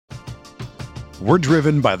We're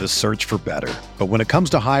driven by the search for better. But when it comes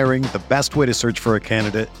to hiring, the best way to search for a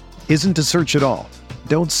candidate isn't to search at all.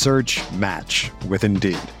 Don't search, match with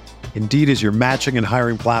Indeed. Indeed is your matching and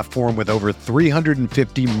hiring platform with over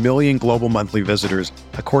 350 million global monthly visitors,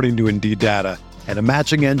 according to Indeed data, and a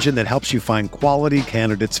matching engine that helps you find quality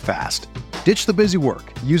candidates fast. Ditch the busy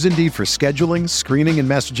work. Use Indeed for scheduling, screening, and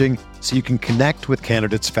messaging so you can connect with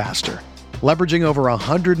candidates faster. Leveraging over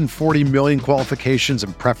 140 million qualifications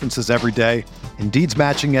and preferences every day, Indeed's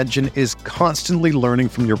matching engine is constantly learning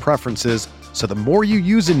from your preferences, so the more you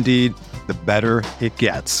use Indeed, the better it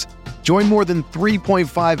gets. Join more than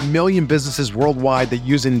 3.5 million businesses worldwide that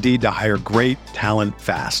use Indeed to hire great talent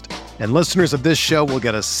fast. And listeners of this show will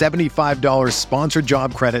get a $75 sponsored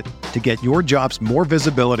job credit to get your jobs more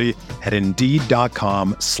visibility at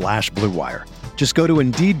Indeed.com/Blue Wire. Just go to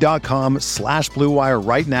Indeed.com/Blue Wire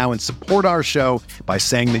right now and support our show by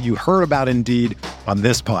saying that you heard about Indeed on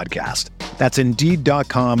this podcast. That's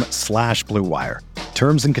Indeed.com/Blue Wire.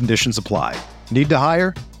 Terms and conditions apply. Need to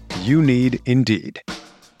hire? You need Indeed.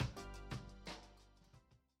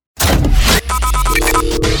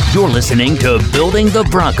 You're listening to Building the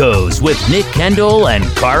Broncos with Nick Kendall and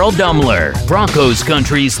Carl Dummler, Broncos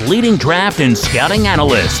Country's leading draft and scouting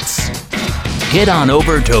analysts. Get on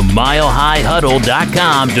over to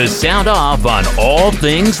milehighhuddle.com to sound off on all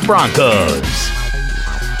things Broncos.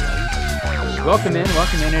 Welcome in.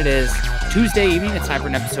 It is Tuesday evening. It's time for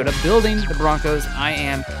an episode of Building the Broncos. I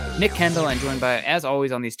am Nick Kendall and joined by, as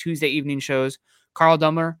always, on these Tuesday evening shows, Carl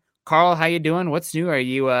Dummler. Carl, how you doing? What's new? Are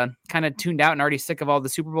you kind of tuned out and already sick of all the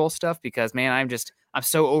Super Bowl stuff? Because man, I'm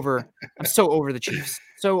so over the Chiefs.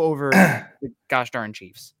 So over the gosh darn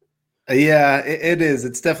Chiefs. Yeah, it is.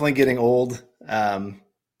 It's definitely getting old.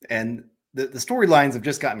 And the storylines have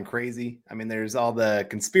just gotten crazy. I mean, there's all the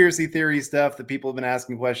conspiracy theory stuff that people have been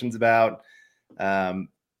asking questions about. I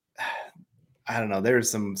don't know.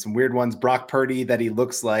 There's some weird ones. Brock Purdy, that he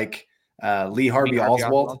looks like Lee Harvey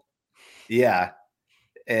Oswald. Yeah.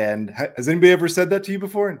 And has anybody ever said that to you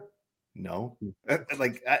before? No.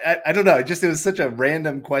 Like, I don't know. It was such a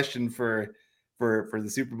random question for the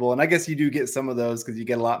Super Bowl. And I guess you do get some of those because you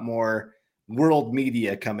get a lot more world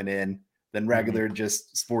media coming in than regular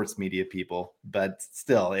just sports media people. But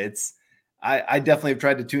still, I definitely have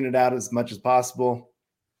tried to tune it out as much as possible.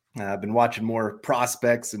 I've been watching more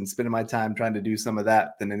prospects and spending my time trying to do some of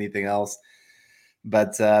that than anything else.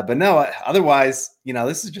 But no, otherwise,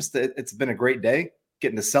 this is just, it's been a great day.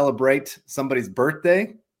 Getting to celebrate somebody's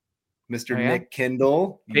birthday, Mr. Nick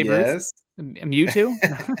Kendall. Yes. You too?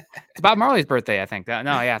 It's Bob Marley's birthday, I think.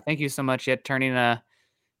 Thank you so much. Yet turning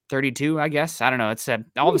 32, I guess. I don't know. It's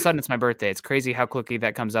all of a sudden it's my birthday. It's crazy how quickly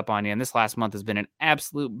that comes up on you. And this last month has been an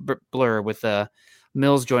absolute blur with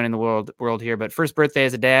Mills joining the world here. But first birthday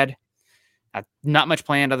as a dad, not much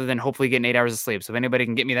planned other than hopefully getting 8 hours of sleep. So if anybody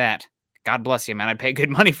can get me that, God bless you, man. I'd pay good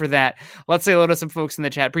money for that. Let's say hello to some folks in the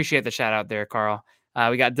chat. Appreciate the shout out there, Carl.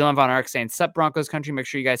 We got Dylan Von Ark saying, "Sup, Broncos country." Make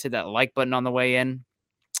sure you guys hit that like button on the way in.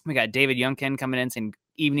 We got David Youngkin coming in saying,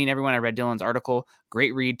 "Evening, everyone. I read Dylan's article.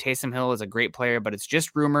 Great read. Taysom Hill is a great player, but it's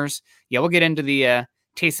just rumors." Yeah, we'll get into the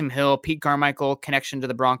Taysom Hill, Pete Carmichael connection to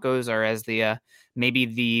the Broncos, or as the maybe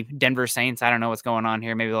the Denver Saints. I don't know what's going on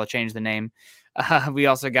here. Maybe they'll change the name. We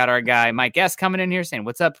also got our guy Mike S coming in here saying,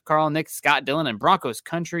 "What's up, Carl, Nick, Scott, Dylan, and Broncos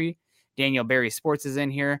country." Daniel Barry Sports is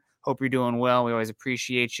in here. Hope you're doing well. We always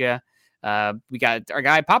appreciate you. We got our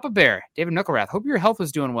guy Papa Bear, David Knucklerath. Hope your health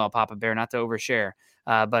is doing well, Papa Bear. Not to overshare,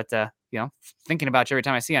 but thinking about you every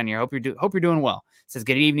time I see you on here. Hope you're doing well. Says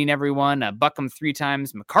good evening, everyone. Buckham 3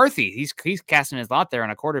 times. McCarthy, he's casting his lot there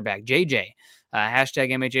on a quarterback. JJ,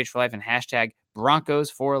 hashtag MHH for life and hashtag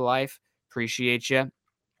Broncos for life. Appreciate you.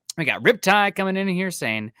 We got Riptide coming in here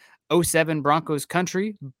saying 07 Broncos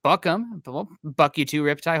country. Buckham, well, buck you too,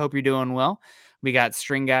 Riptide. Hope you're doing well. We got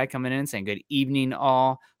String Guy coming in saying, good evening,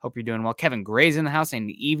 all. Hope you're doing well. Kevin Gray's in the house saying,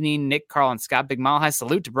 evening, Nick, Carl, and Scott. Big Mile High.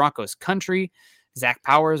 Salute to Broncos country. Zach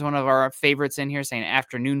Powers, one of our favorites in here, saying,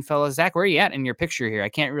 afternoon, fellas. Zach, where are you at in your picture here? I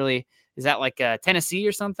can't really, is that like Tennessee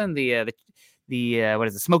or something? The what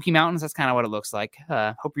is it? Smoky Mountains? That's kind of what it looks like.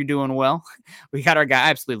 Hope you're doing well. We got our guy I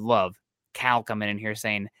absolutely love, Cal, coming in here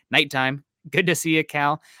saying, nighttime. Good to see you,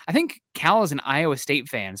 Cal. I think Cal is an Iowa State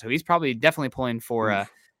fan, so he's probably definitely pulling for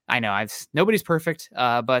I know nobody's perfect,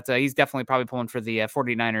 but he's definitely probably pulling for the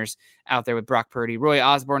 49ers out there with Brock Purdy. Roy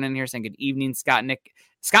Osborne in here saying good evening, Scott, Nick,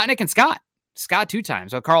 and Scott. Scott 2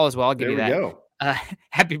 times. So Carl as well. I'll give you that. Go.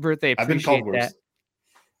 Happy birthday. Appreciate I've been called worse.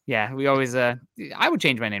 Yeah, we always I would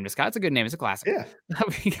change my name to Scott. It's a good name. It's a classic. Yeah.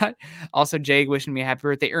 We got also Jay wishing me a happy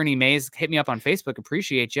birthday. Ernie Mays hit me up on Facebook.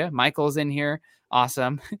 Appreciate you. Michael's in here.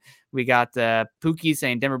 Awesome. We got Pookie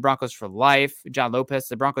saying Denver Broncos for life. John Lopez,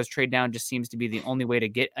 the Broncos trade down just seems to be the only way to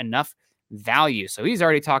get enough value. So he's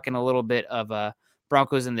already talking a little bit of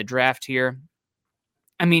Broncos in the draft here.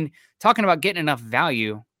 I mean, talking about getting enough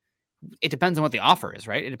value, it depends on what the offer is,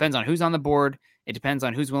 right? It depends on who's on the board. It depends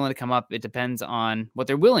on who's willing to come up. It depends on what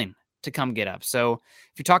they're willing to come get up. So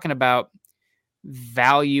if you're talking about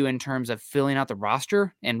value in terms of filling out the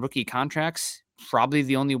roster and rookie contracts, probably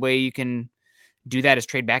the only way you can do that is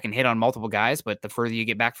trade back and hit on multiple guys. But the further you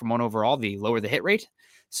get back from one overall, the lower the hit rate.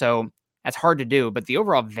 So that's hard to do. But the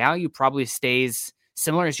overall value probably stays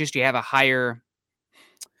similar. It's just you have a higher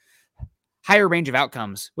range of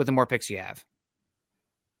outcomes with the more picks you have.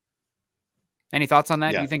 Any thoughts on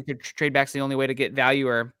that? Do you think the trade back's the only way to get value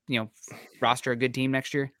or, roster a good team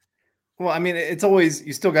next year? Well, I mean, it's always,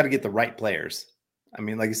 you still got to get the right players. I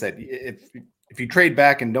mean, like I said, if you trade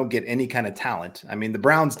back and don't get any kind of talent, I mean, the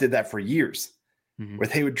Browns did that for years, where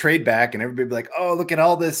they would trade back and everybody would be like, oh, look at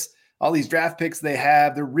all these draft picks they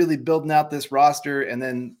have. They're really building out this roster. And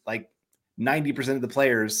then like 90% of the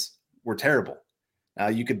players were terrible. Now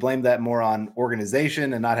you could blame that more on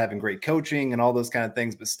organization and not having great coaching and all those kind of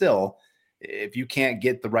things. But still, if you can't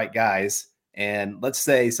get the right guys, and let's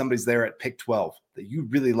say somebody's there at pick 12 that you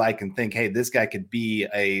really like and think, hey, this guy could be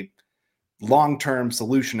a long-term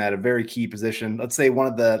solution at a very key position. Let's say one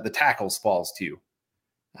of the tackles falls to you,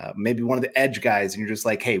 maybe one of the edge guys, and you're just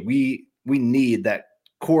like, hey, we need that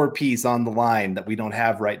core piece on the line that we don't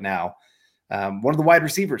have right now. One of the wide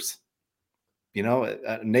receivers,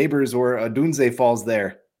 Neighbors or Odunze falls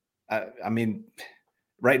there. I mean,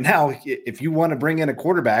 right now, if you want to bring in a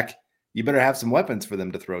quarterback, you better have some weapons for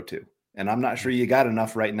them to throw to. And I'm not sure you got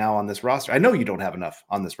enough right now on this roster. I know you don't have enough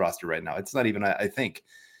on this roster right now. It's not even, I think.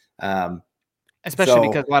 Especially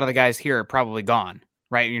because a lot of the guys here are probably gone,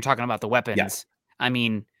 right? You're talking about the weapons. Yeah. I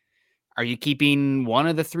mean, are you keeping one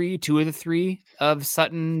of the three, two of the three of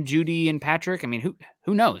Sutton, Judy, and Patrick? I mean,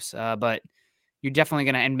 who knows? But you're definitely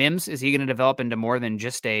going to, and Mims, is he going to develop into more than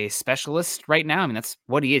just a specialist right now? I mean, that's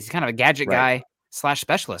what he is. He's kind of a gadget guy /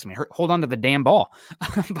 specialist. I mean, hold on to the damn ball.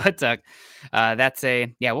 But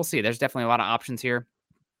we'll see. There's definitely a lot of options here.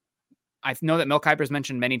 I know that Mel Kiper's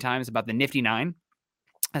mentioned many times about the nifty 9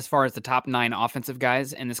 as far as the top 9 offensive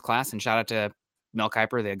guys in this class. And shout out to Mel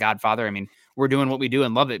Kiper, the godfather. I mean, we're doing what we do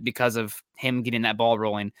and love it because of him getting that ball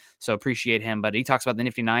rolling. So appreciate him. But he talks about the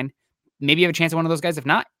nifty 9. Maybe you have a chance at one of those guys. If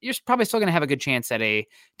not, you're probably still going to have a good chance at a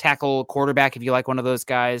tackle, quarterback, if you like one of those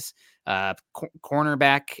guys,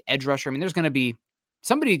 cornerback, edge rusher. I mean, there's going to be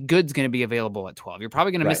somebody good's going to be available at 12. You're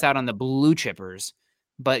probably going to miss out on the blue chippers,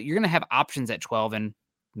 but you're going to have options at 12. And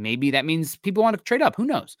maybe that means people want to trade up. Who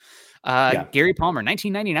knows? Gary Palmer,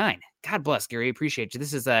 1999. God bless, Gary. Appreciate you.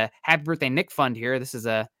 This is a happy birthday Nick fund here. This is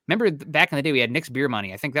remember back in the day we had Nick's beer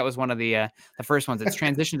money. I think that was one of the first ones. It's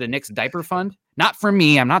transitioned to Nick's diaper fund. Not for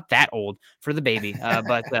me. I'm not that old. For the baby.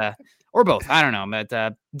 But or both. I don't know.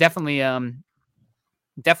 But definitely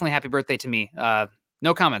happy birthday to me.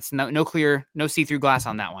 No comments. No clear, no see-through glass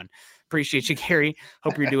on that one. Appreciate you, Gary.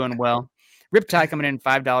 Hope you're doing well. Riptide coming in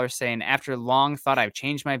 $5 saying, after long thought, I've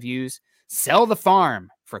changed my views. Sell the farm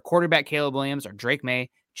for quarterback Caleb Williams or Drake May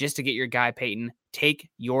just to get your guy Peyton. Take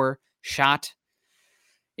your shot.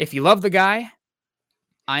 If you love the guy,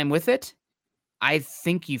 I'm with it. I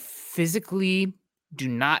think you physically do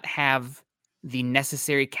not have the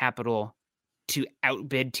necessary capital to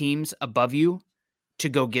outbid teams above you to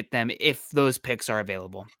go get them if those picks are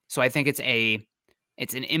available. So I think it's an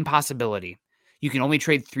impossibility. You can only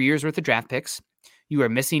trade 3 years worth of draft picks. You are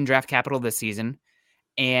missing draft capital this season,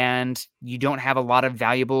 and you don't have a lot of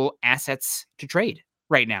valuable assets to trade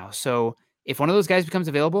right now. So if one of those guys becomes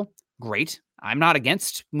available, great. I'm not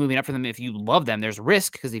against moving up for them if you love them. There's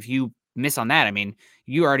risk because if you miss on that, I mean,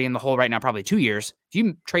 you're already in the hole right now, probably 2 years. If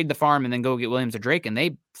you trade the farm and then go get Williams or Drake and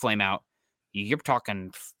they flame out, you're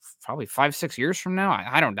talking probably 5-6 years from now.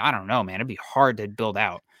 I don't know, man. It'd be hard to build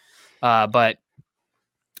out. But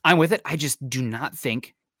I'm with it. I just do not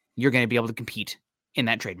think you're going to be able to compete in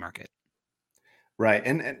that trade market. Right.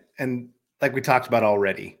 And like we talked about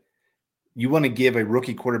already, you want to give a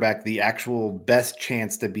rookie quarterback the actual best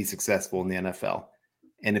chance to be successful in the NFL.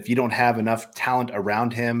 And if you don't have enough talent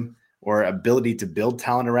around him or ability to build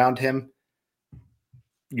talent around him,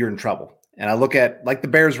 you're in trouble. And I look at like the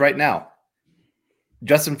Bears right now,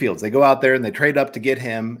 Justin Fields, they go out there and they trade up to get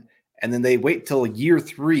him. And then they wait till year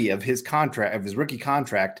 3 of his contract, of his rookie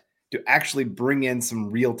contract, to actually bring in some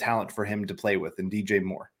real talent for him to play with in DJ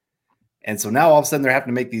Moore. And so now all of a sudden they're having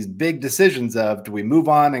to make these big decisions of, do we move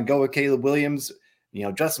on and go with Caleb Williams?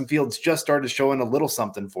 Justin Fields just started showing a little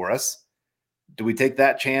something for us. do we take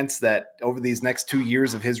that chance that over these next 2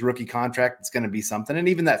 years of his rookie contract, it's going to be something? And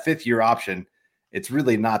even that 5th year option, it's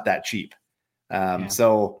really not that cheap.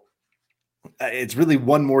 So it's really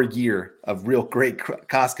 1 more year of real great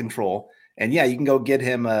cost control. And yeah, you can go get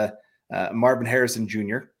him a Marvin Harrison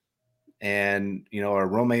Jr. and, or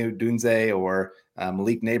Romeo Dunze or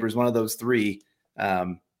Malik Neighbors, one of those 3.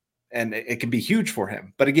 And it can be huge for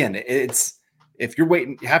him. But again, if you're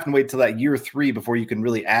waiting, you have to wait till that year 3 before you can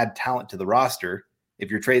really add talent to the roster. If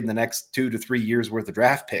you're trading the next 2 to 3 years worth of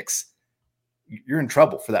draft picks, you're in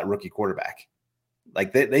trouble for that rookie quarterback.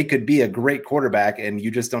 Like they could be a great quarterback and you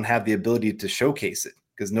just don't have the ability to showcase it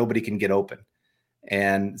because nobody can get open.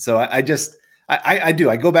 And so I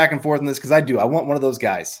go back and forth on this because I want one of those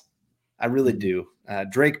guys. I really do.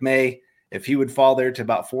 Drake May, if he would fall there to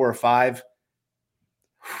about 4 or 5,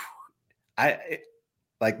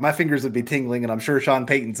 my fingers would be tingling, and I'm sure Sean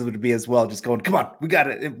Payton's would be as well, just going, come on, we got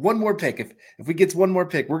it. 1 more pick. If we get 1 more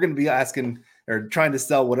pick, we're going to be asking or trying to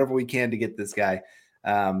sell whatever we can to get this guy.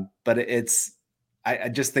 But I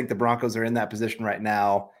just think the Broncos are in that position right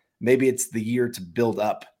now. Maybe it's the year to build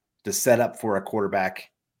up, to set up for a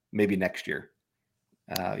quarterback maybe next year,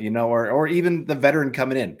 or even the veteran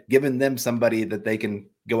coming in, giving them somebody that they can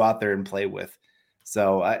go out there and play with.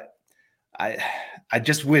 So I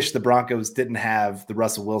just wish the Broncos didn't have the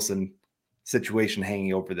Russell Wilson situation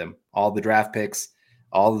hanging over them. All the draft picks,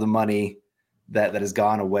 all of the money that has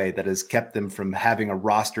gone away, that has kept them from having a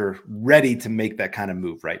roster ready to make that kind of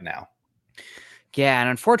move right now. Yeah, and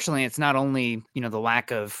unfortunately, it's not only, the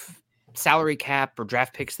lack of salary cap or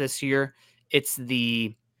draft picks this year, it's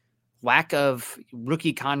the lack of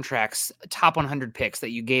rookie contracts, top 100 picks that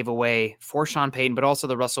you gave away for Sean Payton, but also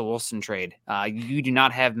the Russell Wilson trade. You do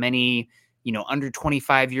not have many, under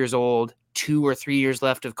 25 years old, 2 or 3 years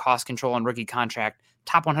left of cost control on rookie contract,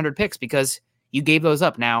 top 100 picks because you gave those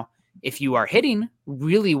up. Now, if you are hitting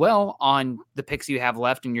really well on the picks you have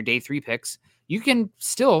left in your day 3 picks, you can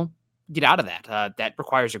still get out of that. That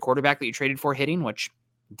requires a quarterback that you traded for hitting, which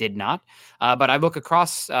did not. But I look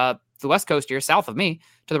across the West Coast here, south of me,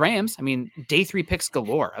 to the Rams. I mean, day 3 picks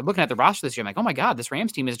galore. I'm looking at the roster this year. I'm like, oh my God, this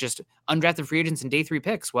Rams team is just undrafted free agents and day 3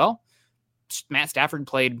 picks. Well, Matt Stafford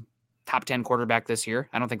played top 10 quarterback this year.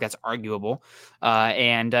 I don't think that's arguable.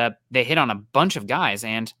 And they hit on a bunch of guys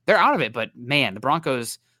and they're out of it. But man, the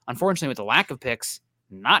Broncos, unfortunately, with the lack of picks,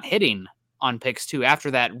 not hitting on picks too.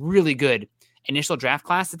 After that really good initial draft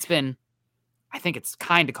class, it's been, I think it's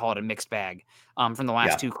kind of call it a mixed bag from the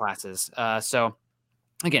last 2 classes. So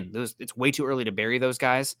again, it's way too early to bury those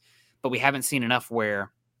guys, but we haven't seen enough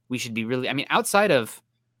where we should be really, outside of,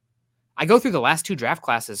 I go through the last 2 draft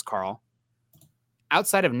classes, Carl,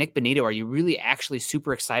 outside of Nick Bonito, are you really actually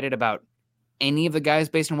super excited about any of the guys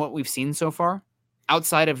based on what we've seen so far?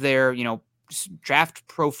 Outside of their, draft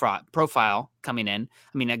profile coming in.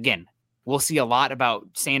 Again, we'll see a lot about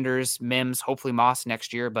Sanders, Mims, hopefully Moss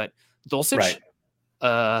next year, but Dulcich,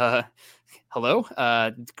 hello,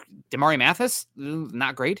 Damari Mathis,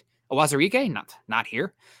 not great. Owazarike, not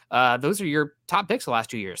here. Those are your top picks the last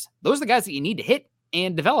 2 years. Those are the guys that you need to hit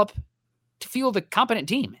and develop to field a competent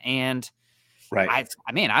team. And I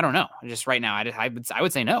don't know. Just right now, I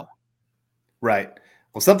would say no. Right.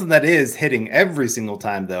 Well, something that is hitting every single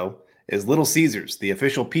time, though, is Little Caesars, the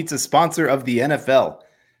official pizza sponsor of the NFL.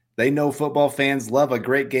 They know football fans love a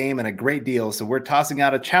great game and a great deal, so we're tossing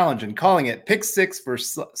out a challenge and calling it Pick 6 for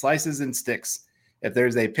Slices and Sticks. If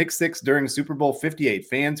there's a Pick 6 during Super Bowl 58,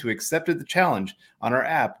 fans who accepted the challenge on our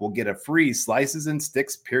app will get a free Slices and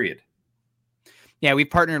Sticks, period. Yeah, we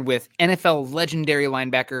partnered with NFL legendary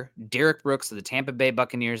linebacker Derek Brooks of the Tampa Bay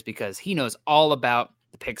Buccaneers because he knows all about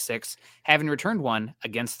the Pick 6, having returned one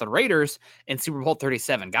against the Raiders in Super Bowl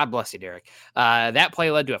 37. God bless you, Derek. That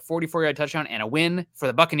play led to a 44-yard touchdown and a win for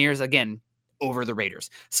the Buccaneers, again, over the Raiders.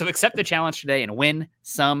 So accept the challenge today and win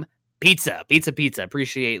some pizza. Pizza.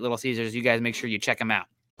 Appreciate Little Caesars. You guys make sure you check them out.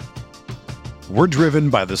 We're driven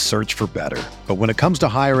by the search for better. But when it comes to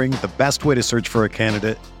hiring, the best way to search for a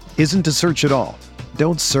candidate isn't to search at all.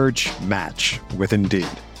 Don't search, match with Indeed.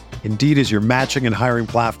 Indeed is your matching and hiring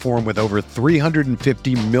platform with over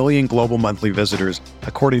 350 million global monthly visitors,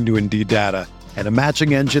 according to Indeed data, and a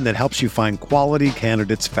matching engine that helps you find quality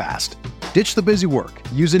candidates fast. Ditch the busy work.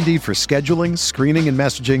 Use Indeed for scheduling, screening, and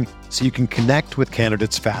messaging so you can connect with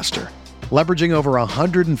candidates faster. Leveraging over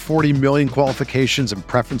 140 million qualifications and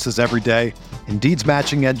preferences every day, Indeed's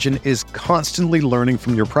matching engine is constantly learning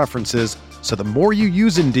from your preferences, so the more you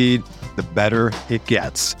use Indeed, the better it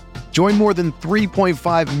gets. Join more than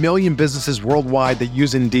 3.5 million businesses worldwide that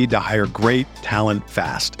use Indeed to hire great talent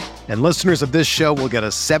fast. And listeners of this show will get a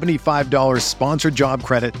 $75 sponsored job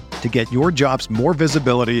credit to get your jobs more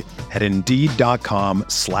visibility at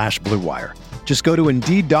Indeed.com/Blue Wire. Just go to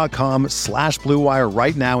Indeed.com/Blue Wire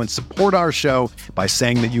right now and support our show by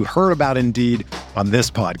saying that you heard about Indeed on this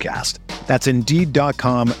podcast. That's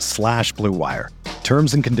Indeed.com/Blue Wire.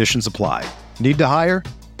 Terms and conditions apply. Need to hire?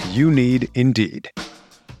 You need Indeed.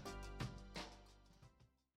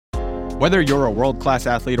 Whether you're a world-class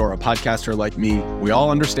athlete or a podcaster like me, we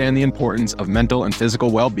all understand the importance of mental and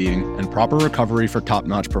physical well-being and proper recovery for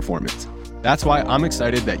top-notch performance. That's why I'm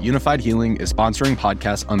excited that Unified Healing is sponsoring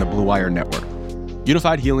podcasts on the Blue Wire Network.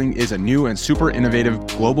 Unified Healing is a new and super innovative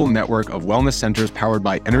global network of wellness centers powered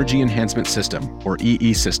by Energy Enhancement System, or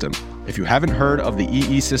EE System. If you haven't heard of the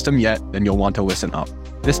EE System yet, then you'll want to listen up.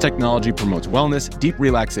 This technology promotes wellness, deep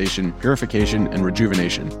relaxation, purification, and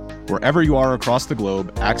rejuvenation. Wherever you are across the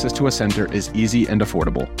globe, access to a center is easy and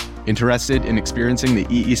affordable. Interested in experiencing the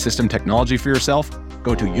EE System technology for yourself?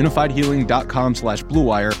 Go to unifiedhealing.com/Blue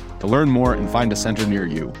Wire to learn more and find a center near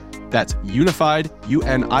you. That's unified,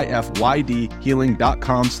 UNIFYD,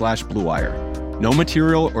 healing.com/Blue Wire. No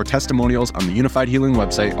material or testimonials on the Unified Healing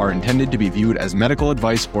website are intended to be viewed as medical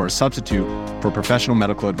advice or a substitute for professional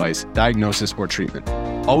medical advice, diagnosis, or treatment.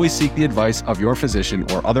 Always seek the advice of your physician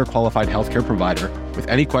or other qualified healthcare provider with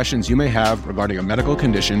any questions you may have regarding a medical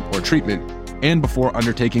condition or treatment and before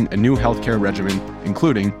undertaking a new healthcare regimen,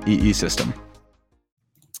 including EE System.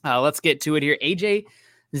 Let's get to it here. AJ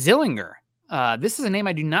Zillinger. This is a name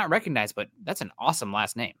I do not recognize, but that's an awesome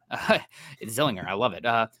last name. It's Zillinger. I love it.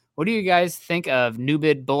 What do you guys think of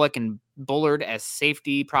Newbid, Bullock, and Bullard as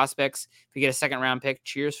safety prospects? If you get a second-round pick,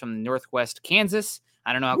 cheers from Northwest Kansas.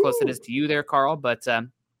 I don't know how close it is to you there, Carl, but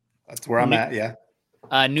that's where I'm at, yeah.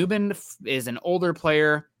 Newbin is an older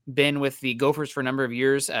player, been with the Gophers for a number of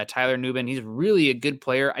years. Tyler Newbin, he's really a good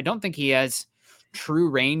player. I don't think he has true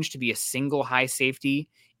range to be a single high safety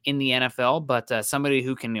in the NFL, but somebody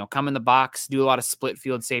who can come in the box, do a lot of split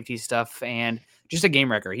field safety stuff, and just a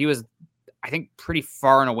game wrecker. He was, I think, pretty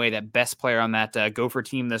far and away that best player on that Gopher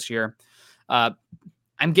team this year.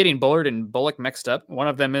 I'm getting Bullard and Bullock mixed up. One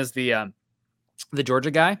of them is the Georgia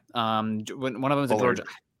guy. One of them is Georgia.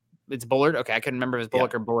 It's Bullard. Okay, I couldn't remember if it was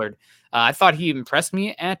Bullock or Bullard. I thought he impressed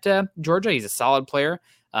me at Georgia. He's a solid player,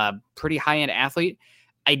 pretty high-end athlete.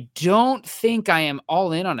 I don't think I am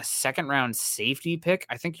all in on a second-round safety pick.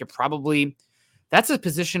 I think that's a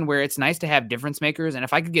position where it's nice to have difference makers. And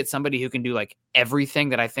if I could get somebody who can do like everything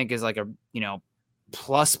that I think is like a,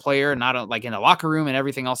 plus player, not like in the locker room and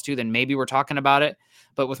everything else too, then maybe we're talking about it.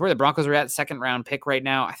 But with where the Broncos are at, second-round pick right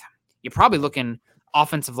now, you're probably looking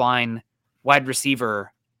offensive line, wide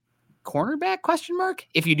receiver, cornerback ?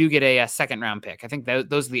 If you do get a second-round pick. I think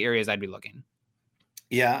those are the areas I'd be looking.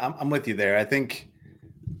 Yeah, I'm with you there. I think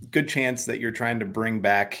good chance that you're trying to bring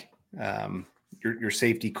back your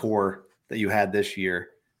safety core that you had this year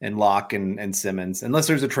in Locke and Simmons, unless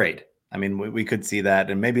there's a trade. I mean, we could see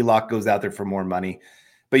that, and maybe Locke goes out there for more money.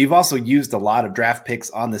 But you've also used a lot of draft picks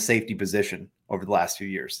on the safety position over the last few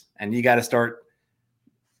years, and you got to start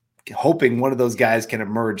hoping one of those guys can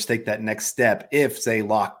emerge, take that next step if, say,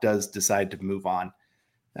 Locke does decide to move on.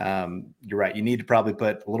 You're right. You need to probably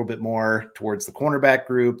put a little bit more towards the cornerback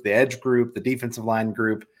group, the edge group, the defensive line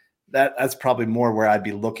group. That's probably more where I'd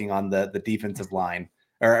be looking on the defensive line,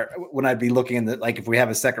 or when I'd be looking in if we have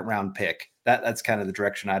a second round pick, that's kind of the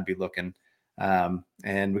direction I'd be looking. And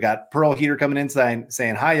we got Pearl Heater coming in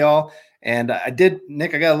saying hi, y'all. And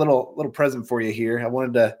Nick, I got a little present for you here. I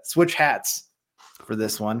wanted to switch hats for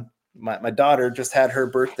this one. My daughter just had her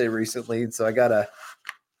birthday recently, and so I got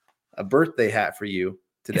a birthday hat for you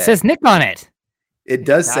today. It says Nick on it. It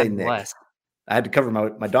does God say Nick. Bless. I had to cover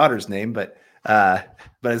my daughter's name, but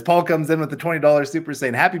as Paul comes in with the $20 super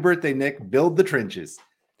saying, happy birthday, Nick, build the trenches.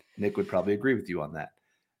 Nick would probably agree with you on that.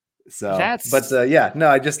 So, I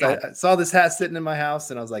saw this hat sitting in my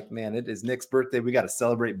house and I was like, man, it is Nick's birthday. We got to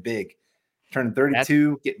celebrate big. Turning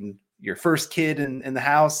 32, getting your first kid in the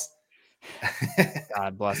house.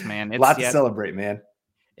 God bless, man. It's a lot to celebrate, man.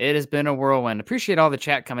 It has been a whirlwind. Appreciate all the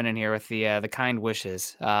chat coming in here with the kind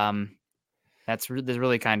wishes. That's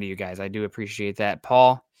really kind of you guys. I do appreciate that.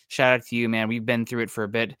 Paul, shout out to you, man. We've been through it for a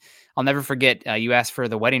bit. I'll never forget. You asked for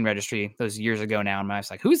the wedding registry those years ago now. And I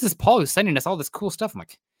was like, who's this Paul who's sending us all this cool stuff? I'm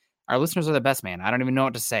like, our listeners are the best, man. I don't even know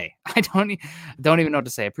what to say. I don't even know what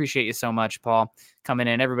to say. Appreciate you so much, Paul, coming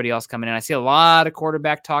in. Everybody else coming in. I see a lot of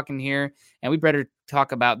quarterback talking here. And we better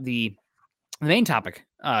talk about the main topic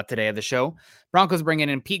today of the show. Broncos bringing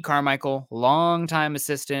in Pete Carmichael, longtime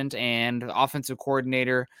assistant and offensive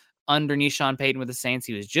coordinator underneath Sean Payton with the Saints.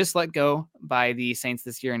 He was just let go by the Saints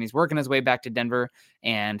this year, and he's working his way back to Denver.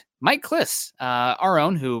 And Mike Kliss, our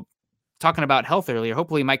own, who talking about health earlier.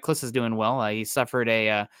 Hopefully Mike Kliss is doing well. He suffered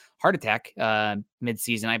a heart attack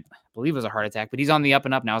mid-season. I believe it was a heart attack, but he's on the up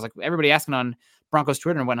and up now. I was like, everybody asking on Broncos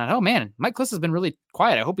Twitter and whatnot, oh man, Mike Kliss has been really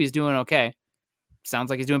quiet. I hope he's doing okay. Sounds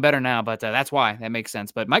like he's doing better now, but that's why. That makes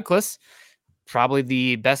sense. But Mike Kliss, probably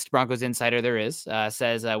the best Broncos insider there is,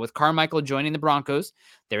 says, with Carmichael joining the Broncos,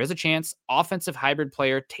 there is a chance offensive hybrid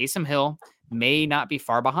player Taysom Hill may not be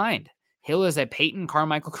far behind. Hill is a Peyton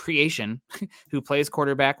Carmichael creation who plays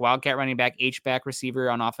quarterback, wildcat running back, H-back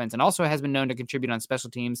receiver on offense, and also has been known to contribute on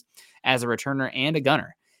special teams as a returner and a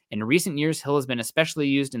gunner. In recent years, Hill has been especially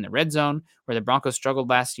used in the red zone, where the Broncos struggled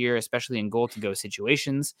last year, especially in goal-to-go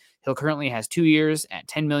situations. Hill currently has 2 years at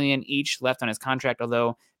 $10 million each left on his contract,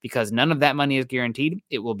 although because none of that money is guaranteed,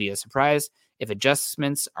 it will be a surprise if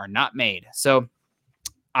adjustments are not made. So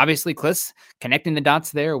obviously, Kliss connecting the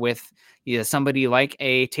dots there with somebody like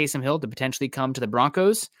a Taysom Hill to potentially come to the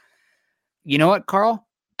Broncos. You know what, Carl?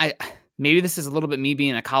 Maybe this is a little bit me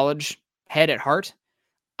being a college head at heart.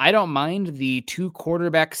 I don't mind the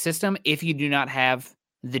 2-quarterback system if you do not have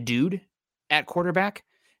the dude at quarterback.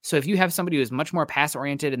 So if you have somebody who is much more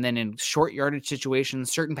pass-oriented and then in short yardage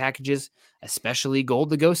situations, certain packages, especially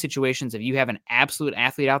goal-to-go situations, if you have an absolute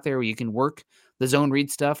athlete out there where you can work the zone read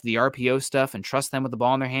stuff, the RPO stuff, and trust them with the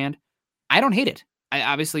ball in their hand, I don't hate it.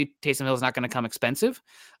 Obviously, Taysom Hill is not going to come expensive,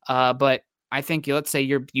 but I think let's say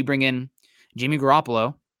you bring in Jimmy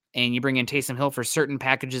Garoppolo and you bring in Taysom Hill for certain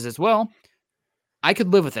packages as well, I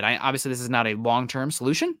could live with it. Obviously, this is not a long-term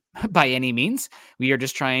solution by any means. We are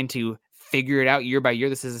just trying to figure it out year by year.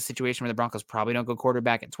 This is a situation where the Broncos probably don't go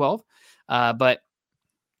quarterback at 12. But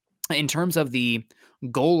in terms of the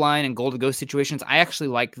goal line and goal-to-go situations, I actually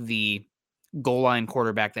like the goal line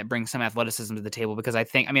quarterback that brings some athleticism to the table because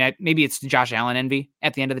maybe it's Josh Allen envy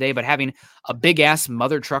at the end of the day, but having a big-ass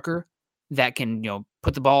mother trucker that can,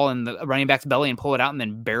 put the ball in the running back's belly and pull it out and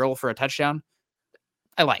then barrel for a touchdown,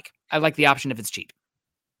 I like the option if it's cheap.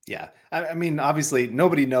 Yeah. I mean, obviously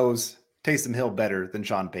nobody knows Taysom Hill better than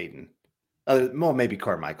Sean Payton. Well, maybe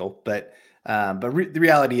Carmichael, but the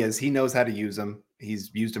reality is he knows how to use him.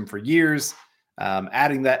 He's used him for years.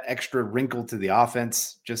 Adding that extra wrinkle to the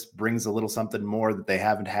offense just brings a little something more that they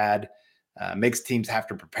haven't had. Makes teams have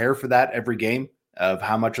to prepare for that every game of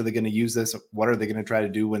how much are they going to use this? What are they going to try to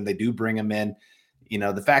do when they do bring him in?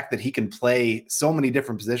 The fact that he can play so many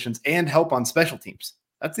different positions and help on special teams.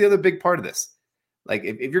 That's the other big part of this. Like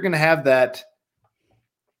if you're going to have that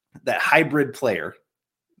hybrid player,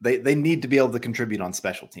 they need to be able to contribute on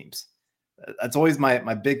special teams. That's always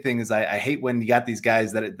my big thing is I hate when you got these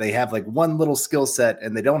guys that they have like one little skill set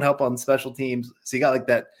and they don't help on special teams. So you got like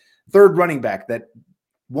that third running back that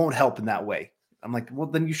won't help in that way. I'm like, well,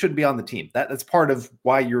 then you shouldn't be on the team. That's part of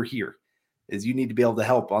why you're here is you need to be able to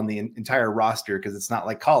help on the entire roster because it's not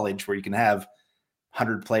like college where you can have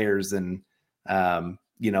 100 players and,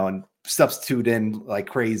 and substitute in like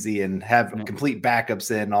crazy and have complete backups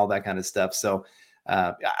in all that kind of stuff. So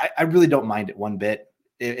I really don't mind it one bit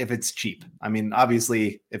if it's cheap. I mean,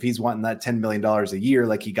 obviously, if he's wanting that $10 million a year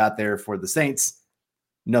like he got there for the Saints,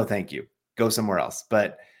 no, thank you. Go somewhere else.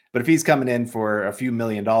 But if he's coming in for a few $1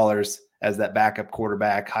 million as that backup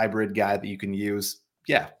quarterback hybrid guy that you can use,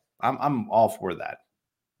 yeah, I'm all for that.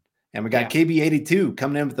 And we got KB82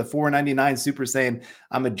 coming in with the $4.99 super saying,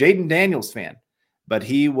 I'm a Jaden Daniels fan, but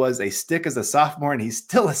he was a stick as a sophomore and he's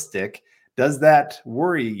still a stick. Does that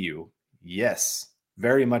worry you? Yes,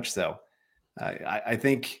 very much so. I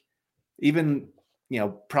think even,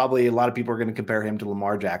 probably a lot of people are going to compare him to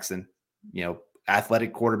Lamar Jackson,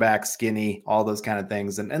 athletic quarterback, skinny, all those kind of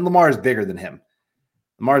things. And Lamar is bigger than him.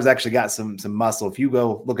 Lamar's actually got some muscle. If you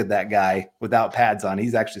go look at that guy without pads on,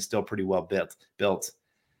 he's actually still pretty well built.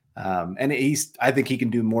 And I think he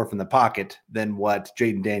can do more from the pocket than what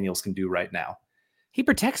Jaden Daniels can do right now. He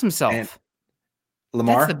protects himself. And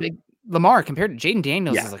Lamar? That's the big Lamar compared to Jaden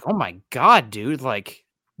Daniels is like, oh my God, dude. Like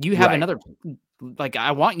you have another, like,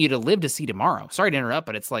 I want you to live to see tomorrow. Sorry to interrupt,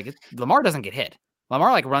 but it's like, Lamar doesn't get hit.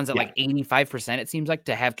 Lamar like runs at like 85%. It seems like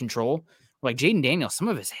to have control. Like Jaden Daniels, some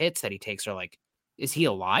of his hits that he takes are like, is he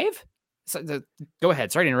alive? So go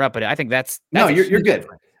ahead. Sorry to interrupt, but I think that's no, you're good.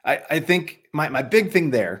 I think my big thing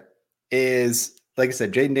there is, like I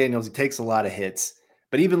said, Jaden Daniels, he takes a lot of hits,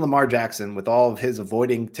 but even Lamar Jackson, with all of his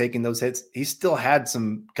avoiding taking those hits, he still had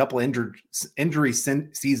some couple injury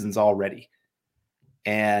seasons already.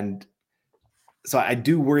 And so I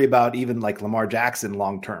do worry about even like Lamar Jackson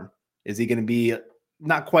long-term. Is he going to be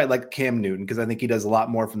not quite like Cam Newton? Because I think he does a lot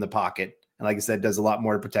more from the pocket. And like I said, does a lot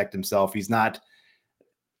more to protect himself. He's not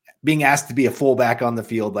being asked to be a fullback on the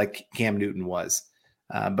field like Cam Newton was.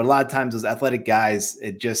 But a lot of times those athletic guys,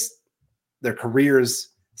 their careers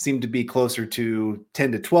seem to be closer to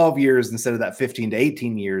 10 to 12 years instead of that 15 to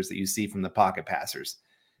 18 years that you see from the pocket passers.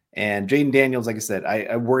 And Jaden Daniels, like I said,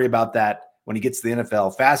 I worry about that when he gets to the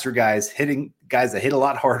NFL. Faster guys, hitting guys that hit a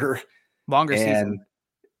lot harder. Longer season.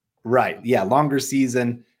 Right. Yeah. Longer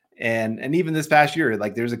season. And even this past year,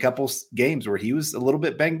 like there's a couple games where he was a little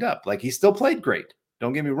bit banged up. Like he still played great.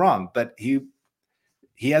 Don't get me wrong, but he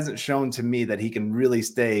hasn't shown to me that he can really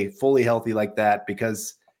stay fully healthy like that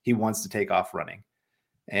because he wants to take off running.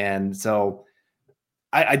 And so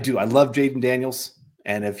I love Jaden Daniels.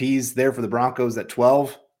 And if he's there for the Broncos at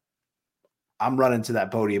 12, I'm running to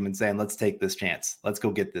that podium and saying, let's take this chance. Let's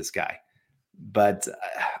go get this guy. But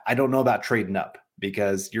I don't know about trading up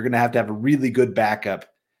because you're going to have a really good backup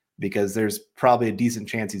because there's probably a decent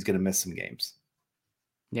chance he's going to miss some games.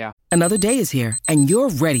 Yeah. Another day is here and you're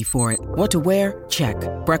ready for it. What to wear? Check.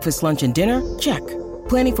 Breakfast, lunch, and dinner? Check.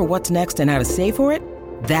 Planning for what's next and how to save for it?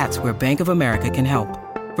 That's where Bank of America can help.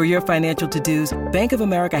 For your financial to-dos, Bank of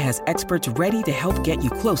America has experts ready to help get you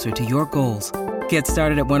closer to your goals. Get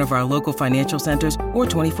started at one of our local financial centers or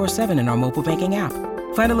 24/7 in our mobile banking app.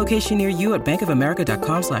 Find a location near you at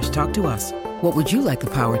bankofamerica.com/talktous. What would you like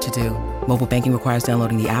the power to do? Mobile banking requires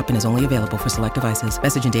downloading the app and is only available for select devices.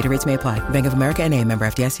 Message and data rates may apply. Bank of America NA, member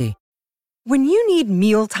FDIC. When you need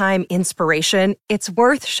mealtime inspiration, it's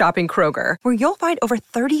worth shopping Kroger, where you'll find over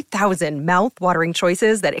 30,000 mouth-watering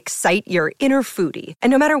choices that excite your inner foodie. And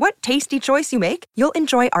no matter what tasty choice you make, you'll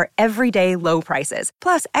enjoy our everyday low prices,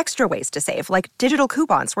 plus extra ways to save, like digital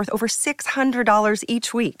coupons worth over $600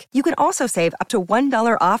 each week. You can also save up to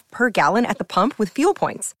 $1 off per gallon at the pump with fuel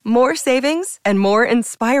points. More savings and more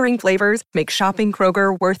inspiring flavors make shopping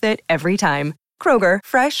Kroger worth it every time. Kroger,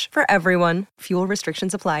 fresh for everyone. Fuel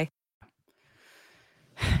restrictions apply.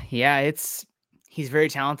 Yeah, he's very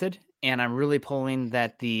talented, and I'm really pulling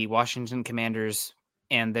that the Washington Commanders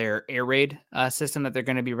and their air raid system that they're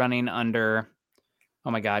going to be running under,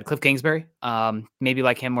 oh my God, Cliff Kingsbury, maybe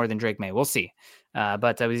like him more than Drake May. We'll see.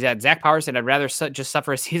 But Zach Powers said, I'd rather just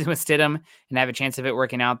suffer a season with Stidham and have a chance of it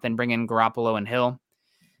working out than bring in Garoppolo and Hill.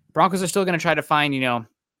 Broncos are still going to try to find,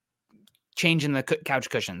 change in the couch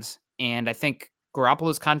cushions. And I think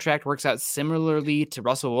Garoppolo's contract works out similarly to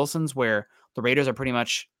Russell Wilson's, where the Raiders are pretty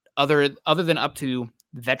much, other than up to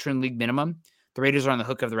veteran league minimum, the Raiders are on the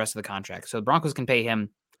hook of the rest of the contract. So the Broncos can pay him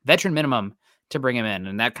veteran minimum to bring him in.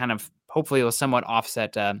 And that kind of hopefully will somewhat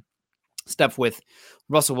offset stuff with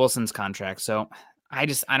Russell Wilson's contract. So I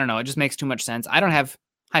don't know. It just makes too much sense. I don't have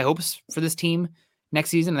high hopes for this team next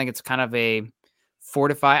season. I think it's kind of a 4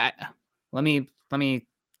 to 5. Let me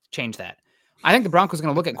change that. I think the Broncos are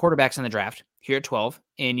going to look at quarterbacks in the draft here at 12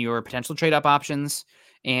 in your potential trade up options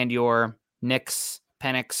and your Nix,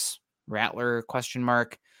 Penix, Rattler, ?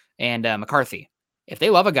 And McCarthy. If they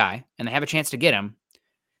love a guy and they have a chance to get him,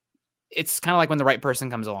 it's kind of like when the right person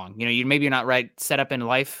comes along. Maybe you're not right set up in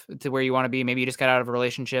life to where you want to be. Maybe you just got out of a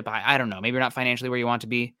relationship. I don't know. Maybe you're not financially where you want to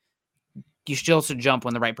be. You still should jump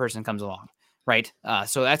when the right person comes along, right?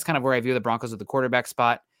 So that's kind of where I view the Broncos at the quarterback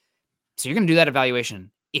spot. So you're going to do that evaluation.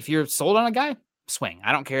 If you're sold on a guy, swing.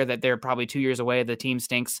 I don't care that they're probably 2 years away. The team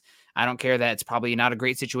stinks. I don't care that it's probably not a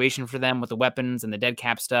great situation for them with the weapons and the dead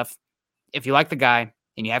cap stuff. If you like the guy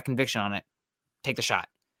and you have conviction on it, take the shot.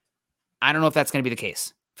 I don't know if that's going to be the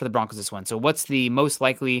case for the Broncos this one. So what's the most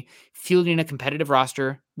likely fielding a competitive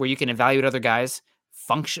roster where you can evaluate other guys,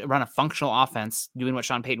 run a functional offense, doing what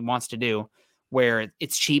Sean Payton wants to do, where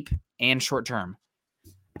it's cheap and short term?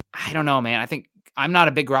 I don't know, man. I think I'm not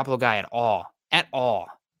a big Garoppolo guy at all,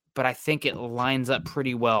 but I think it lines up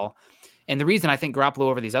pretty well. And the reason I think Garoppolo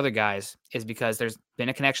over these other guys is because there's been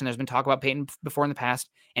a connection. There's been talk about Peyton before in the past.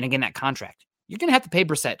 And again, that contract. You're going to have to pay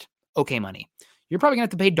Brissett okay money. You're probably going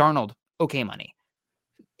to have to pay Darnold okay money.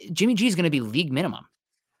 Jimmy G is going to be league minimum.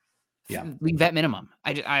 Yeah. League vet minimum.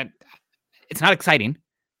 It's not exciting.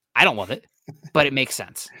 I don't love it, but it makes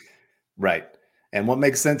sense. Right. And what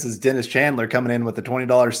makes sense is Dennis Chandler coming in with the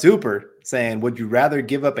 $20 super saying, would you rather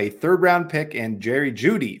give up a third-round pick and Jerry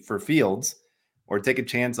Jeudy for Fields or take a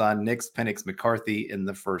chance on Nix, Penix, McCarthy in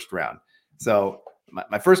the first round? So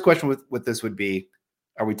my first question with this would be,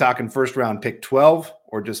 are we talking first round pick 12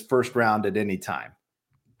 or just first round at any time?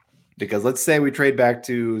 Because let's say we trade back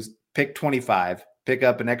to pick 25, pick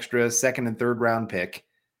up an extra second and third round pick,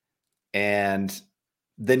 and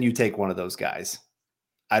then you take one of those guys.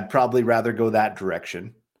 I'd probably rather go that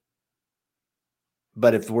direction.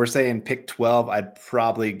 But if we're saying pick 12, I'd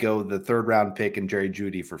probably go the third round pick and Jerry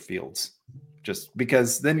Jeudy for Fields, just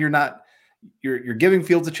because then you're giving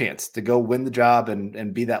Fields a chance to go win the job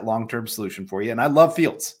and be that long-term solution for you. And I love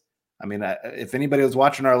Fields. I mean, if anybody was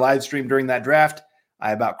watching our live stream during that draft,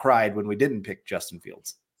 I about cried when we didn't pick Justin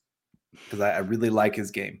Fields. because I really like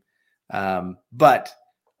his game. But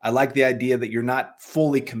I like the idea that you're not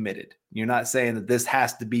fully committed. You're not saying that this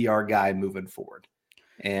has to be our guy moving forward.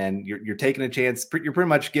 And you're taking a chance. You're pretty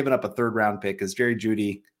much giving up a 3rd round pick because Jerry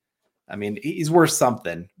Jeudy, I mean, he's worth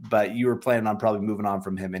something, but you were planning on probably moving on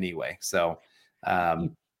from him anyway. So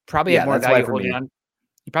you probably have more value holding on.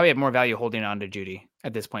 You probably have more value holding on to Jeudy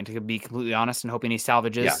at this point, to be completely honest, and hoping he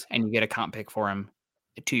salvages and you get a comp pick for him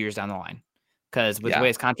 2 years down the line. Because with the way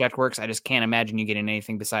his contract works, I just can't imagine you getting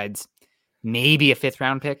anything besides maybe a 5th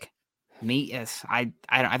round pick.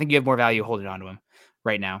 I think you have more value holding on to him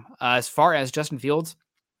right now. As far as Justin Fields,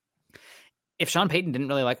 if Sean Payton didn't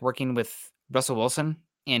really like working with Russell Wilson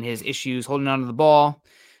and his issues holding on to the ball,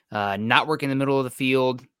 not working in the middle of the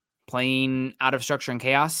field, playing out of structure and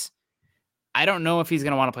chaos, I don't know if he's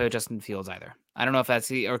going to want to play with Justin Fields either. I don't know if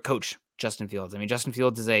that's or coach Justin Fields. I mean, Justin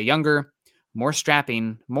Fields is a younger, more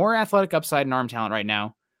strapping, more athletic upside and arm talent right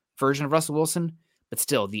now version of Russell Wilson, but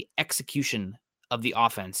still the execution of the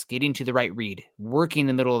offense, getting to the right read, working in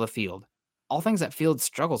the middle of the field, all things that Fields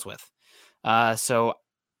struggles with. So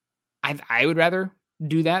I would rather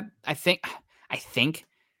do that. I think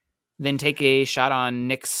than take a shot on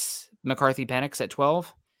Nick's McCarthy Penix at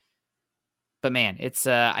 12. But man, it's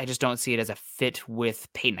I just don't see it as a fit with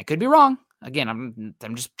Peyton. I could be wrong. Again,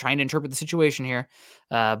 I'm just trying to interpret the situation here.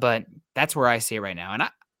 But that's where I see it right now. And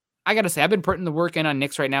I got to say, I've been putting the work in on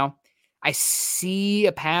Nick's right now. I see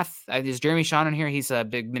a path. There's Jeremy Shawn in here. He's a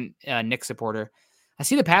big Nick supporter. I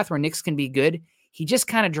see the path where Nick's can be good. He just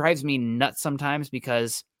kind of drives me nuts sometimes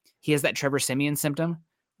because he has that Trevor Siemian symptom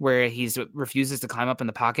where he refuses to climb up in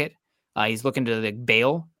the pocket. He's looking to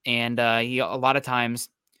bail. And he a lot of times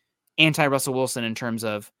anti-Russell Wilson in terms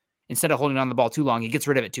of instead of holding on the ball too long, he gets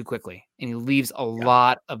rid of it too quickly. And he leaves a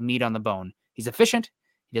lot of meat on the bone. He's efficient.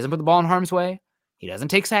 He doesn't put the ball in harm's way. He doesn't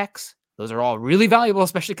take sacks. Those are all really valuable,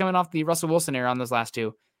 especially coming off the Russell Wilson era on those last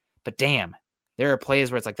 2. But damn, there are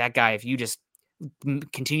plays where it's like that guy, if you just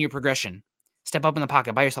continue your progression, step up in the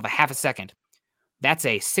pocket, buy yourself a half a second, that's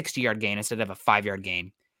a 60-yard gain instead of a 5-yard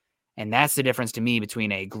gain. And that's the difference to me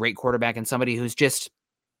between a great quarterback and somebody who's just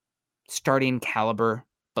starting caliber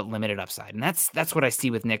but limited upside. And that's what I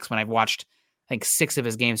see with Nick's when I've watched, I think, 6 of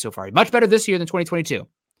his games so far. Much better this year than 2022.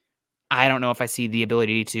 I don't know if I see the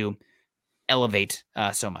ability to elevate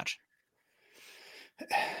so much.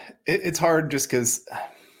 It's hard just because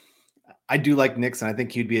I do like Nick's, and I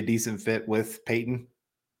think he'd be a decent fit with Peyton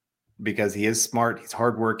because he is smart. He's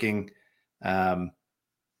hardworking.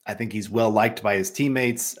 I think he's well liked by his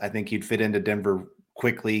teammates. I think he'd fit into Denver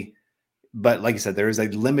quickly. But like you said, there is a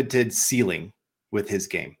limited ceiling with his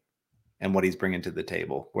game and what he's bringing to the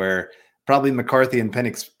table, where probably McCarthy and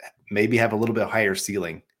Penix maybe have a little bit higher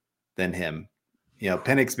ceiling than him. You know,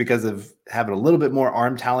 Penix, because of having a little bit more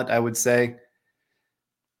arm talent, I would say.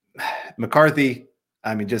 McCarthy,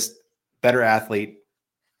 I mean, just better athlete,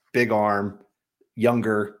 big arm,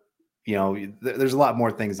 younger. You know, there's a lot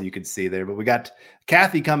more things that you could see there. But we got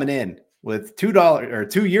Kathy coming in with $2 or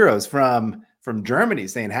 €2 from Germany,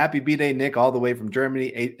 saying happy B-Day, Nick, all the way from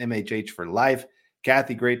Germany, MHH for life.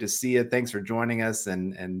 Kathy, great to see you. Thanks for joining us,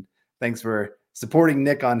 and thanks for supporting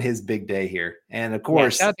Nick on his big day here. And of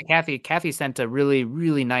course, shout out to Kathy. Kathy sent a really,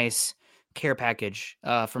 really nice care package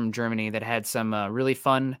from Germany that had some really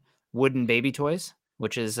fun wooden baby toys,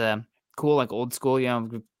 which is cool, like old school,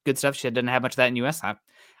 good stuff. She didn't have much of that in the US. I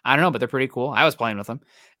don't know, but they're pretty cool. I was playing with them.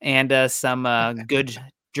 And some good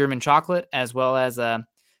German chocolate, as well as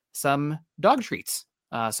some dog treats.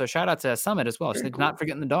 So shout out to Summit as well. She's not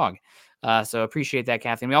forgetting the dog. So appreciate that,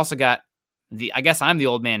 Kathy. And we also got I guess I'm the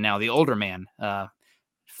old man now, the older man,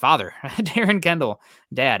 father, Darren Kendall,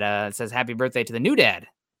 dad, says happy birthday to the new dad,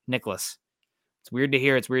 Nicholas. It's weird to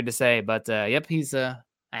hear. It's weird to say, but yep, he's, I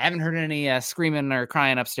haven't heard any screaming or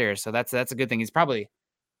crying upstairs. So that's a good thing. He's probably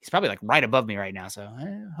like right above me right now. So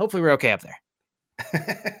hopefully we're okay up there.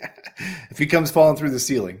 If he comes falling through the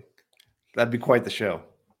ceiling, that'd be quite the show.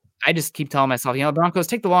 I just keep telling myself, Broncos,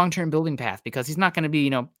 take the long-term building path because he's not going to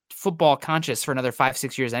be, football conscious for another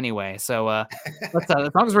 5-6 years anyway. So let's, as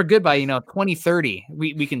long as we're good by, 2030,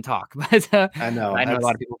 we can talk. But I know a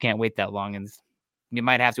lot of people can't wait that long, and you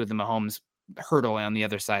might have to with the Mahomes hurdle on the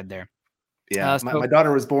other side there. Yeah, my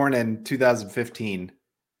daughter was born in 2015,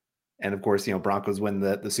 and of course, Broncos win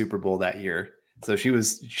the Super Bowl that year. So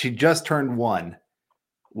she just turned 1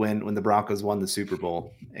 when the Broncos won the Super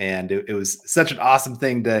Bowl, and it was such an awesome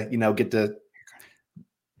thing to get to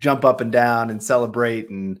jump up and down and celebrate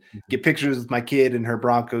and get pictures with my kid in her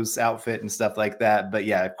Broncos outfit and stuff like that. But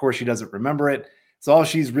yeah, of course she doesn't remember it. So all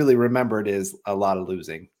she's really remembered is a lot of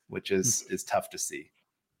losing, which is tough to see.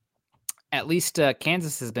 At least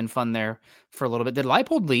Kansas has been fun there for a little bit. Did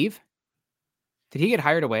Leipold leave? Did he get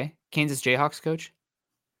hired away? Kansas Jayhawks coach?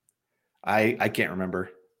 I can't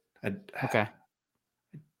remember. Okay.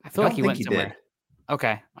 I feel like he went somewhere. Did.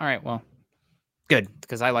 Okay. All right. Well, good,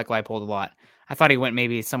 because I like Leipold a lot. I thought he went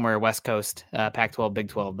maybe somewhere West Coast, Pac-12, Big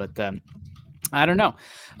 12, but I don't know.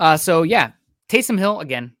 So yeah, Taysom Hill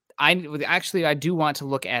again. I do want to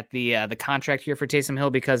look at the contract here for Taysom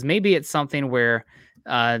Hill, because maybe it's something where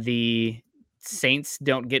the Saints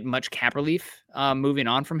don't get much cap relief moving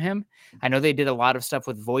on from him. I know they did a lot of stuff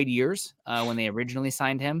with void years when they originally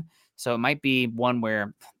signed him, so it might be one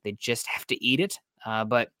where they just have to eat it.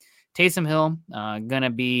 But Taysom Hill gonna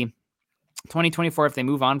be 2024 if they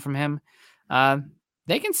move on from him.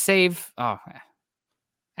 They can save. Oh,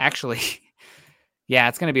 actually. Yeah,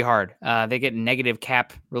 it's going to be hard. They get negative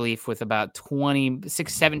cap relief with about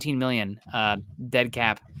 17 million dead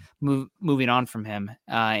cap moving on from him.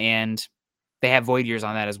 And they have void years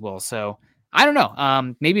on that as well. So I don't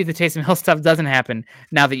know. Maybe the Taysom Hill stuff doesn't happen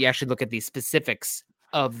now that you actually look at the specifics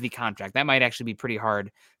of the contract. That might actually be pretty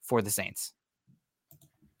hard for the Saints.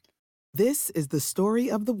 This is the story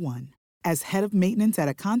of the one. As head of maintenance at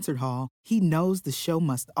a concert hall, he knows the show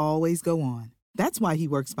must always go on. That's why he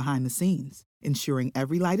works behind the scenes, ensuring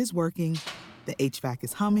every light is working, the HVAC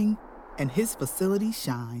is humming, and his facility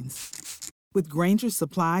shines. With Grainger's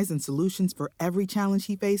supplies and solutions for every challenge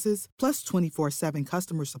he faces, plus 24/7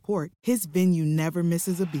 customer support, his venue never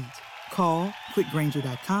misses a beat. Call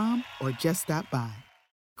quickgrainger.com or just stop by.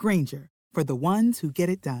 Grainger, for the ones who get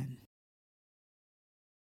it done.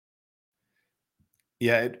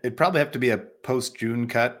 Yeah, it'd probably have to be a post-June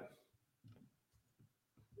cut.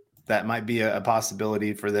 That might be a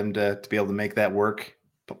possibility for them to be able to make that work,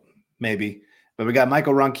 maybe. But we got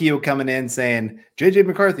Michael Ronquillo coming in saying JJ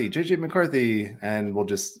McCarthy, and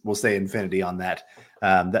we'll say infinity on that.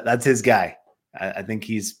 That's his guy. I think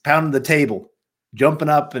he's pounding the table, jumping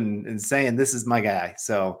up and saying this is my guy.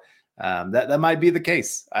 So that might be the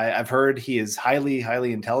case. I've heard he is highly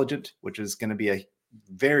intelligent, which is going to be a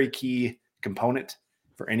very key component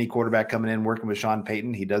for any quarterback coming in working with Sean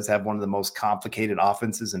Payton. He does have one of the most complicated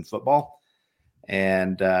offenses in football.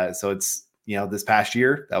 And so it's, this past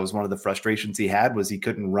year, that was one of the frustrations he had, was he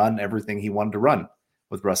couldn't run everything he wanted to run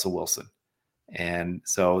with Russell Wilson. And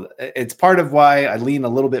so it's part of why I lean a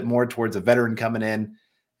little bit more towards a veteran coming in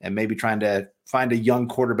and maybe trying to find a young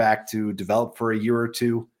quarterback to develop for a year or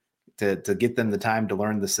two to get them the time to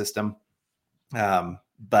learn the system.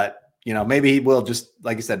 But, maybe he will just,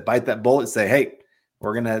 like you said, bite that bullet and say, hey,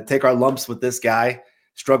 we're going to take our lumps with this guy,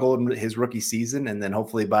 struggle in his rookie season, and then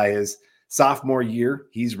hopefully by his sophomore year,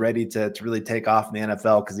 he's ready to really take off in the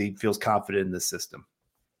NFL because he feels confident in the system.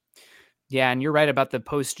 Yeah, and you're right about the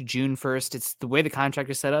post-June 1st. It's the way the contract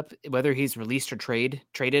is set up. Whether he's released or traded,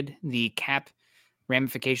 the cap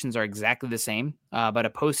ramifications are exactly the same. But a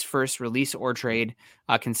post-first release or trade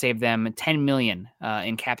can save them $10 million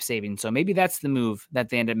in cap savings. So maybe that's the move that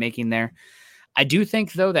they end up making there. I do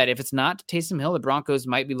think, though, that if it's not Taysom Hill, the Broncos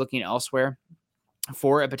might be looking elsewhere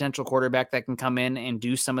for a potential quarterback that can come in and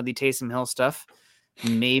do some of the Taysom Hill stuff.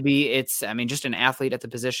 Maybe it's, just an athlete at the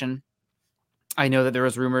position. I know that there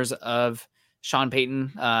was rumors of Sean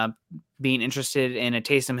Payton being interested in a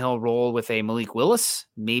Taysom Hill role with a Malik Willis.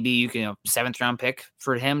 Maybe you can, 7th round pick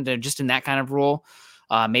for him to just in that kind of role.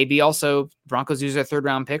 Maybe also Broncos use their 3rd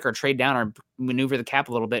round pick or trade down or maneuver the cap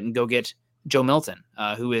a little bit and go get Joe Milton,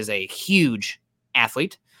 who is a huge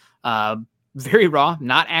athlete, very raw,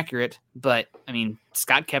 not accurate, but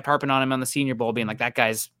Scott kept harping on him on the Senior Bowl, being like, that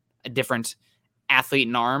guy's a different athlete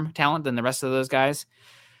and arm talent than the rest of those guys.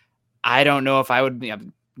 I don't know if I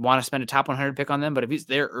would want to spend a top 100 pick on them, but if he's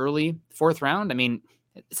there early 4th round,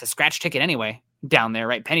 it's a scratch ticket anyway down there,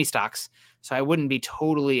 right? Penny stocks. So I wouldn't be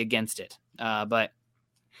totally against it. But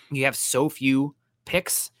you have so few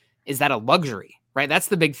picks. Is that a luxury, right? That's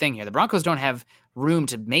the big thing here. The Broncos don't have room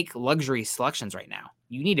to make luxury selections right now.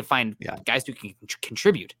 You need to find guys who can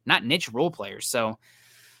contribute, not niche role players. So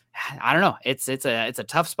I don't know. It's a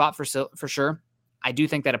tough spot for sure. I do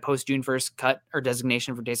think that a post June 1st cut or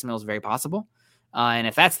designation for Taysom Hill is very possible. And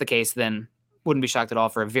if that's the case, then wouldn't be shocked at all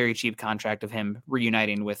for a very cheap contract of him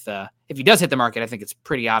reuniting with, if he does hit the market, I think it's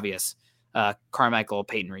pretty obvious, Carmichael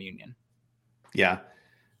Payton reunion. Yeah.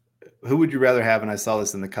 Who would you rather have? And I saw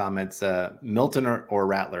this in the comments, Milton or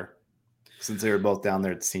Rattler, since they were both down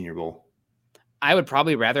there at the Senior Bowl. I would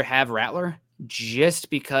probably rather have Rattler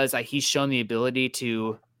just because he's shown the ability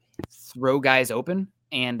to throw guys open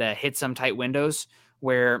and hit some tight windows,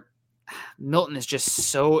 where Milton is just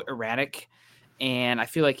so erratic. And I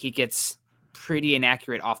feel like he gets pretty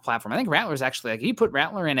inaccurate off platform. I think Rattler's actually, you put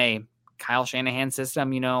Rattler in a Kyle Shanahan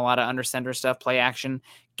system, a lot of under center stuff, play action,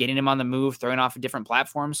 getting him on the move, throwing off different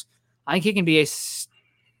platforms. I think he can be a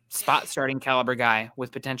spot starting caliber guy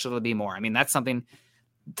with potential to be more. I mean, that's something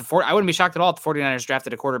I wouldn't be shocked at all if the 49ers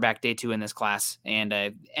drafted a quarterback day 2 in this class and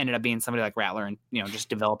ended up being somebody like Rattler and, just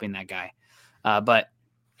developing that guy. But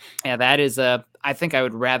yeah, that is I think I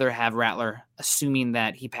would rather have Rattler, assuming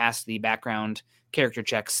that he passed the background character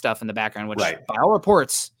check stuff in the background, which by all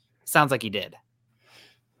reports sounds like he did.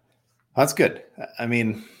 That's good. I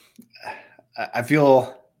mean, I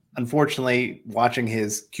feel, unfortunately, watching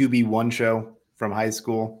his QB1 show from high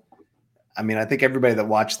school, I mean, I think everybody that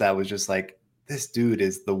watched that was just like, this dude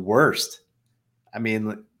is the worst. I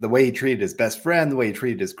mean, the way he treated his best friend, the way he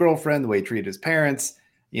treated his girlfriend, the way he treated his parents,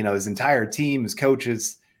 his entire team, his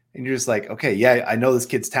coaches. And you're just like, okay, yeah, I know this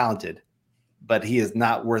kid's talented, but he is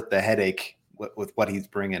not worth the headache with what he's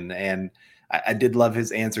bringing. And I did love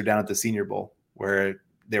his answer down at the Senior Bowl where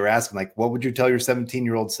they were asking, like, what would you tell your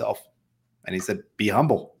 17-year-old self? And he said, be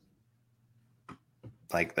humble.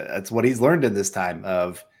 Like, that's what he's learned in this time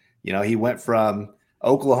of, he went from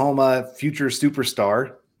Oklahoma future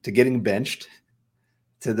superstar to getting benched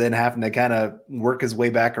to then having to kind of work his way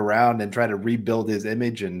back around and try to rebuild his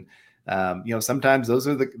image. And, sometimes those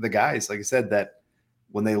are the guys, like I said, that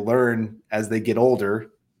when they learn as they get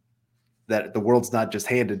older, that the world's not just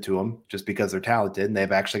handed to them just because they're talented, and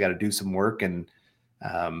they've actually got to do some work. And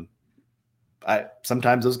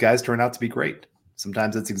sometimes those guys turn out to be great.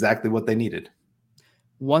 Sometimes it's exactly what they needed.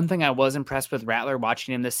 One thing I was impressed with Rattler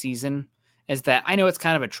watching him this season is that I know it's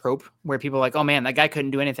kind of a trope where people are like, oh man, that guy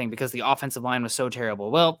couldn't do anything because the offensive line was so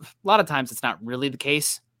terrible. Well, a lot of times it's not really the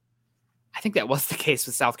case. I think that was the case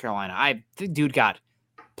with South Carolina. The dude got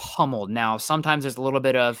pummeled. Now, sometimes there's a little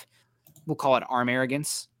bit of, we'll call it arm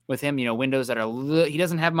arrogance with him, windows that are, he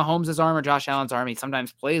doesn't have Mahomes' arm or Josh Allen's arm. He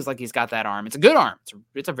sometimes plays like he's got that arm. It's a good arm.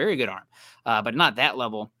 It's a very good arm, but not that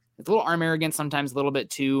level. It's a little arm arrogance, sometimes a little bit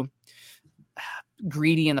too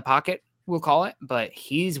greedy in the pocket, we'll call it, but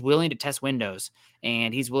he's willing to test windows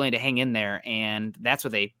and he's willing to hang in there. And that's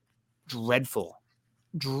what a dreadful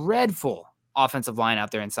offensive line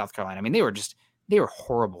out there in South Carolina. I mean, they were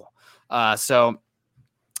horrible. So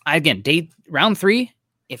again, round 3,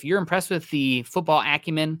 if you're impressed with the football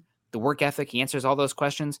acumen, the work ethic, he answers all those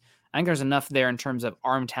questions. I think there's enough there in terms of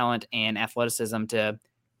arm talent and athleticism to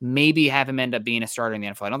maybe have him end up being a starter in the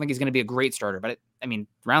NFL. I don't think he's going to be a great starter, but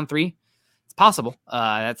round 3, it's possible.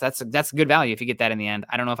 That's a good value if you get that in the end.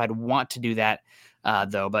 I don't know if I'd want to do that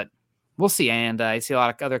though, but we'll see. And I see a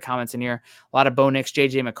lot of other comments in here, a lot of Bo Nix,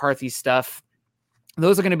 JJ McCarthy stuff.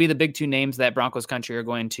 Those are going to be the big 2 names that Broncos country are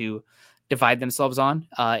going to divide themselves on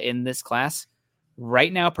in this class.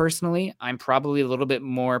 Right now, personally, I'm probably a little bit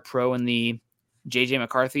more pro in the JJ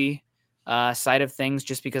McCarthy side of things,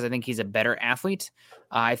 just because I think he's a better athlete.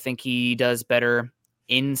 I think he does better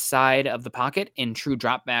inside of the pocket in true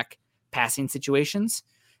drop back passing situations.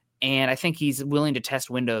 And I think he's willing to test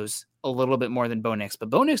windows a little bit more than Bo Nix. But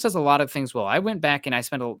Bo Nix does a lot of things well. I went back and I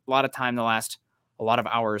spent a lot of time a lot of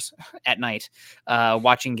hours at night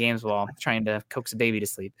watching games while trying to coax a baby to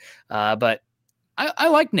sleep. But I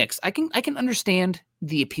like Nix. I can understand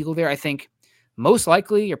the appeal there. I think most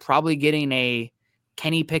likely you're probably getting a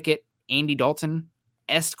Kenny Pickett, Andy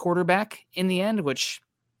Dalton-esque quarterback in the end, which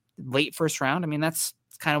late first round. I mean, that's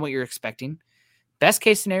kind of what you're expecting. Best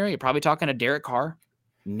case scenario, you're probably talking a Derek Carr,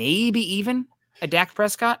 maybe even a Dak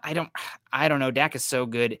Prescott. I don't know. Dak is so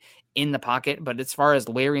good in the pocket, but as far as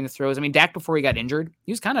layering the throws, I mean, Dak before he got injured,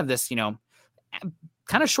 he was kind of this, kind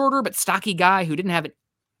of shorter but stocky guy who didn't have a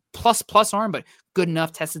plus arm, but good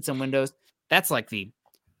enough, tested some windows. That's like the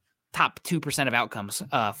top 2% of outcomes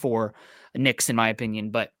for Nix, in my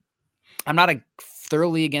opinion. But I'm not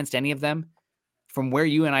thoroughly against any of them. From where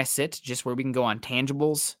you and I sit, just where we can go on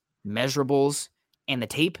tangibles, measurables, and the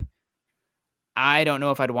tape, I don't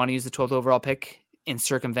know if I'd want to use the 12th overall pick and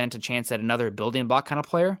circumvent a chance at another building block kind of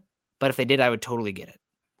player. But if they did, I would totally get it.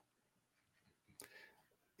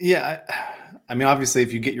 Yeah. I mean, obviously,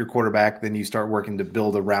 if you get your quarterback, then you start working to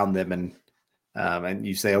build around them and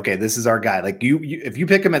you say, okay, this is our guy. Like you if you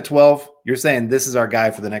pick him at 12, you're saying this is our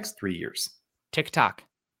guy for the next 3 years. Tick-tock.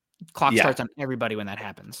 Clock starts on everybody when that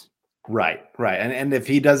happens. Right. And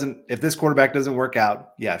if this quarterback doesn't work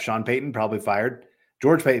out, yeah, Sean Payton probably fired.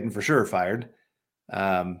 George Payton for sure fired.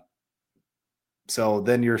 So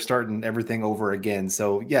then you're starting everything over again.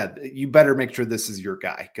 So yeah, you better make sure this is your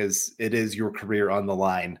guy because it is your career on the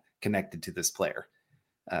line connected to this player.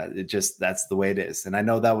 That's the way it is. And I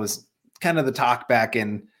know that was kind of the talk back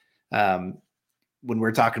in when we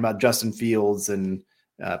were talking about Justin Fields and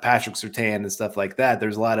Patrick Surtain and stuff like that.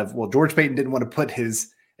 There's a lot of, George Payton didn't want to put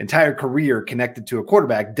his entire career connected to a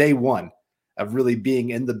quarterback day one of really being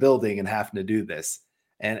in the building and having to do this.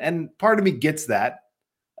 And part of me gets that.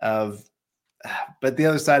 of, but the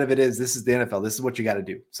other side of it is this is the NFL. This is what you got to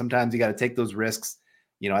do. Sometimes you got to take those risks.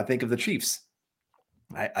 I think of the Chiefs.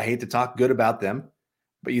 I hate to talk good about them,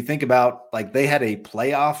 but you think about like they had a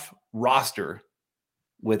playoff roster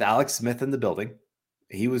with Alex Smith in the building.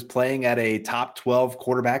 He was playing at a top 12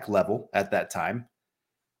 quarterback level at that time.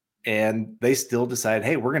 And they still decided,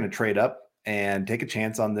 hey, we're going to trade up and take a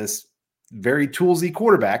chance on this very toolsy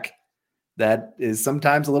quarterback that is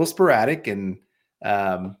sometimes a little sporadic and,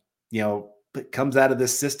 comes out of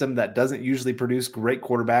this system that doesn't usually produce great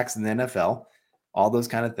quarterbacks in the NFL, all those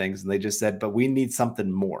kind of things. And they just said, but we need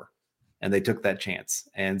something more. And they took that chance.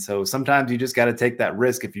 And so sometimes you just got to take that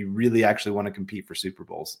risk if you really actually want to compete for Super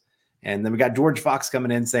Bowls. And then we got George Fox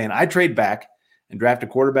coming in saying, I trade back and draft a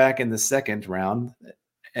quarterback in the second round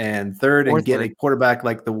and third and get a quarterback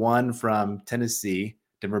like the one from Tennessee,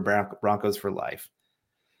 Denver Broncos for life.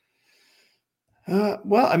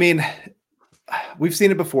 We've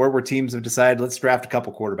seen it before where teams have decided, let's draft a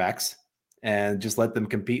couple quarterbacks and just let them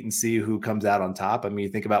compete and see who comes out on top. I mean, you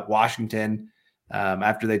think about Washington,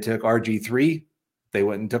 after they took RG3, they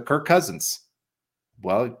went and took Kirk Cousins.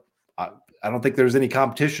 Well, I don't think there's any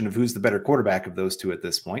competition of who's the better quarterback of those two at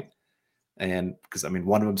this point. And because,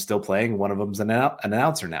 one of them's still playing, one of them's an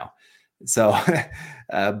announcer now. So,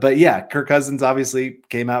 but yeah, Kirk Cousins obviously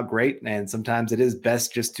came out great. And sometimes it is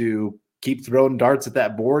best just to keep throwing darts at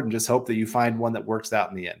that board and just hope that you find one that works out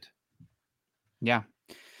in the end. Yeah.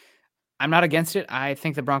 I'm not against it. I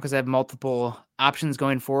think the Broncos have multiple options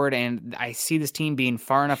going forward. And I see this team being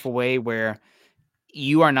far enough away where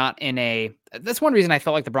you are not that's one reason I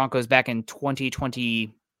felt like the Broncos back in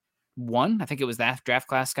 2021, I think it was that draft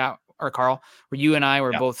class, Scott or Carl, where you and I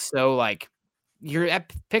were both so like, you're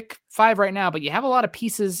at pick 5 right now, but you have a lot of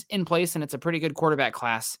pieces in place and it's a pretty good quarterback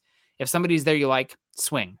class. If somebody's there you like,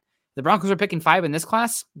 swing. The Broncos are picking 5 in this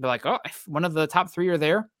class. They're like, oh, if one of the top 3 are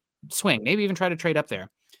there, swing. Maybe even try to trade up there.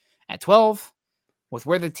 At 12, with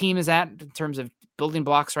where the team is at in terms of building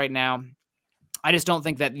blocks right now, I just don't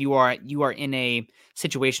think that you are in a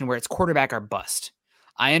situation where it's quarterback or bust.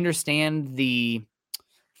 I understand the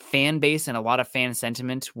fan base and a lot of fan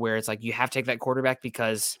sentiment where it's like you have to take that quarterback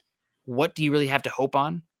because what do you really have to hope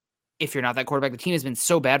on if you're not that quarterback? The team has been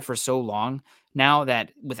so bad for so long now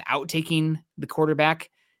that without taking the quarterback,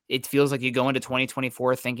 it feels like you go into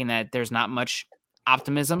 2024 thinking that there's not much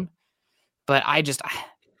optimism. But I just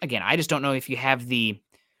don't know if you have the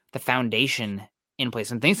foundation in place,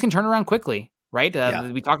 and things can turn around quickly. Right.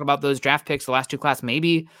 We talked about those draft picks, the last 2 class.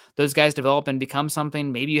 Maybe those guys develop and become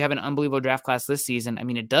something. Maybe you have an unbelievable draft class this season. I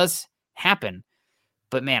mean, it does happen,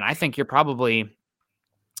 but man, I think you're probably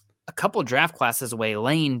a couple draft classes away,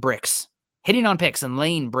 laying bricks, hitting on picks and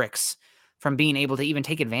laying bricks from being able to even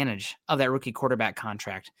take advantage of that rookie quarterback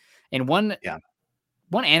contract. And one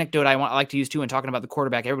anecdote I like to use too, in talking about the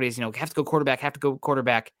quarterback, everybody's, have to go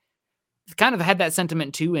quarterback. Kind of had that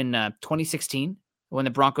sentiment too in 2016. When the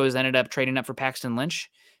Broncos ended up trading up for Paxton Lynch.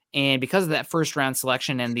 And because of that first round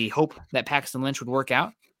selection and the hope that Paxton Lynch would work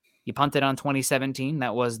out, you punted on 2017.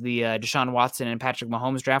 That was the Deshaun Watson and Patrick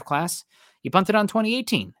Mahomes draft class. You punted on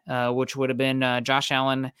 2018, which would have been Josh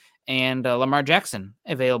Allen and Lamar Jackson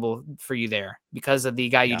available for you there because of the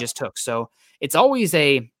guy you just took. So it's always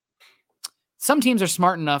some teams are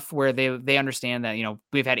smart enough where they understand that,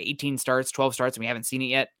 we've had 18 starts, 12 starts, and we haven't seen it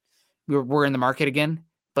yet. We're in the market again.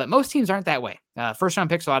 But most teams aren't that way. First round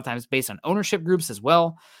picks a lot of times based on ownership groups as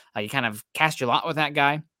well. You kind of cast your lot with that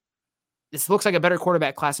guy. This looks like a better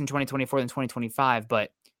quarterback class in 2024 than 2025,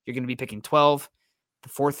 but you're going to be picking 12, the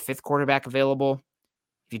 4th, 5th quarterback available.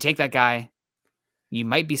 If you take that guy, you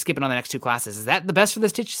might be skipping on the next 2 classes. Is that the best for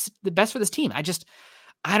this team?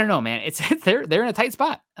 I don't know, man. It's they're in a tight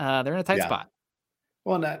spot. They're in a tight spot.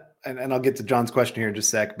 Well, and I'll get to John's question here in just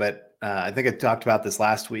a sec, but I think I talked about this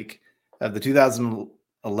last week of the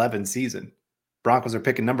 2011 season. Broncos are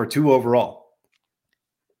picking number 2 overall.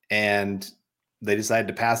 And they decided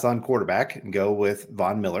to pass on quarterback and go with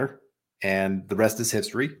Von Miller. And the rest is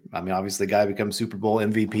history. I mean, obviously the guy becomes Super Bowl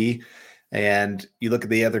MVP. And you look at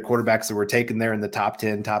the other quarterbacks that were taken there in the top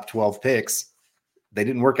 10, top 12 picks. They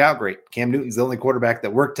didn't work out great. Cam Newton's the only quarterback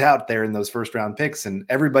that worked out there in those first round picks. And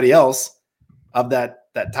everybody else of that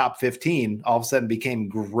top 15 all of a sudden became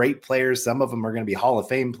great players. Some of them are going to be Hall of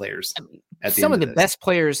Fame players. Some of the best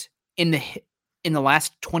players in the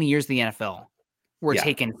last 20 years of the NFL were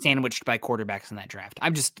taken sandwiched by quarterbacks in that draft.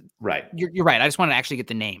 I'm just right. You're right. I just wanted to actually get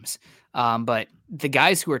the names. But the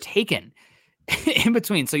guys who are taken in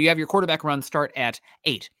between. So you have your quarterback run start at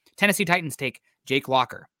 8. Tennessee Titans take Jake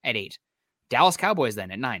Locker at 8. Dallas Cowboys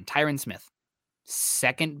then at 9. Tyron Smith,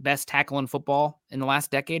 2nd best tackle in football in the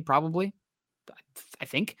last decade, probably. I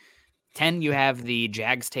think 10, you have the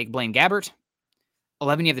Jags take Blaine Gabbert.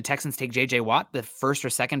 11, you have the Texans take J.J. Watt, the first or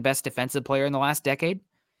second best defensive player in the last decade.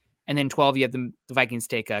 And then 12, you have the Vikings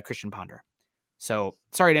take Christian Ponder. So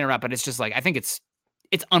sorry to interrupt, but it's just like, I think it's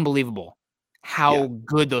unbelievable how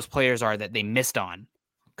good those players are that they missed on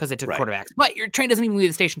because they took quarterbacks. But your train doesn't even leave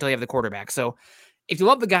the station until you have the quarterback. So if you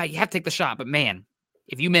love the guy, you have to take the shot. But man,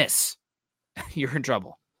 if you miss, you're in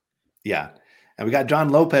trouble. Yeah. And we got John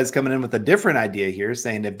Lopez coming in with a different idea here,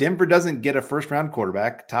 saying if Denver doesn't get a first-round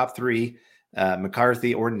quarterback, top 3,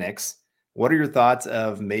 McCarthy or Nix, what are your thoughts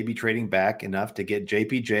of maybe trading back enough to get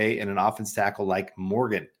JPJ and an offense tackle like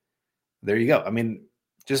Morgan? There you go. I mean,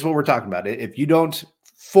 just what we're talking about. If you don't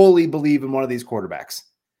fully believe in one of these quarterbacks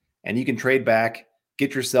and you can trade back,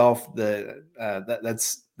 get yourself the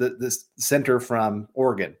center from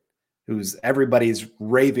Oregon, who's everybody's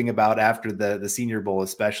raving about after the Senior Bowl,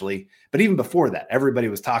 especially. But even before that, everybody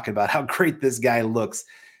was talking about how great this guy looks.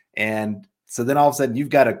 And so then all of a sudden you've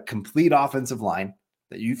got a complete offensive line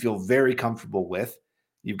that you feel very comfortable with.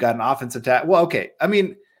 You've got an offensive tackle. Well, okay. I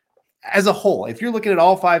mean, as a whole, if you're looking at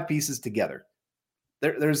all 5 pieces together,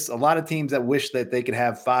 there's a lot of teams that wish that they could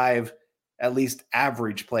have 5 at least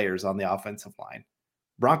average players on the offensive line.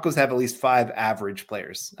 Broncos have at least 5 average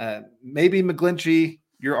players. Maybe McGlinchey,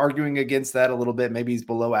 you're arguing against that a little bit. Maybe he's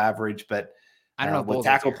below average, but I don't know if with Bowles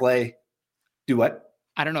tackle play, do what?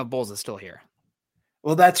 I don't know if Bowles is still here.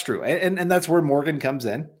 Well, that's true. And that's where Morgan comes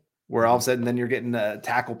in, where all of a sudden then you're getting a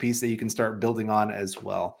tackle piece that you can start building on as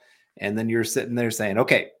well. And then you're sitting there saying,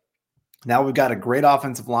 okay, now we've got a great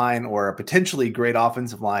offensive line or a potentially great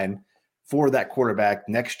offensive line for that quarterback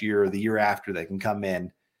next year or the year after that can come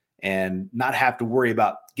in and not have to worry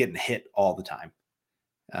about getting hit all the time.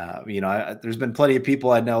 There's been plenty of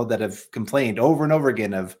people I know that have complained over and over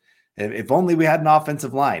again of if only we had an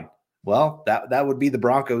offensive line. Well, that would be the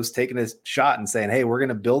Broncos taking a shot and saying, hey, we're going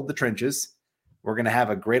to build the trenches. We're going to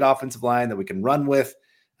have a great offensive line that we can run with,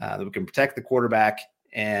 that we can protect the quarterback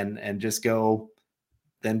and just go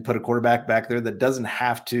then put a quarterback back there that doesn't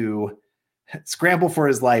have to scramble for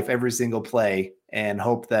his life every single play and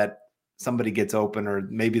hope that somebody gets open or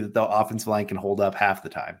maybe that the offensive line can hold up half the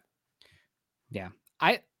time. Yeah.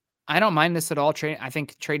 I don't mind this at all. I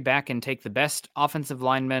think trade back and take the best offensive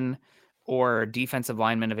lineman or defensive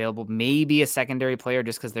lineman available, maybe a secondary player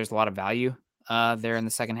just because there's a lot of value there in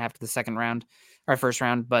the second half of the second round or first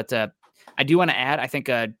round. But I do want to add, I think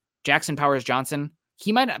Jackson Powers Johnson,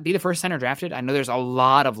 he might not be the first center drafted. I know there's a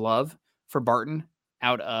lot of love for Barton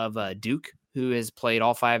out of Duke, who has played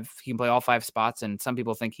all 5. He can play all 5 spots. And some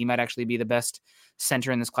people think he might actually be the best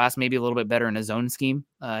center in this class, maybe a little bit better in a zone scheme.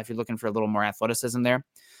 If you're looking for a little more athleticism there.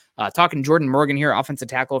 Talking Jordan Morgan here, offensive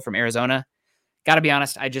tackle from Arizona. Got to be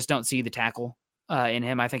honest, I just don't see the tackle in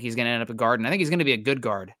him. I think he's going to end up a guard, and I think he's going to be a good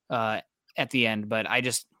guard at the end. But I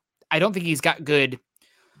don't think he's got good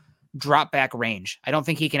drop back range. I don't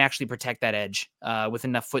think he can actually protect that edge with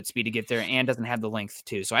enough foot speed to get there, and doesn't have the length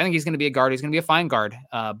too. So I think he's going to be a guard. He's going to be a fine guard,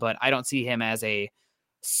 but I don't see him as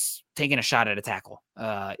taking a shot at a tackle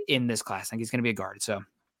in this class. I think he's going to be a guard. So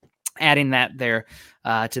adding that there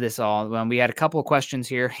to this all. We had a couple of questions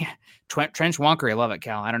here. Trench Wonker, I love it,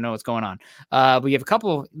 Cal. I don't know what's going on. We have a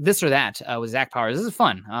couple this or that with Zach Powers. This is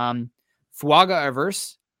fun. Fuaga or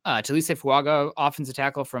Verse. Talise Fuaga, offensive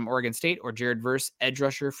tackle from Oregon State, or Jared Verse, edge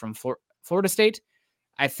rusher from Florida State.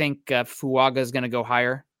 I think Fuaga is going to go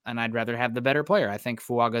higher, and I'd rather have the better player. I think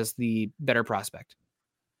Fuaga is the better prospect.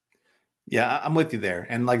 Yeah, I'm with you there.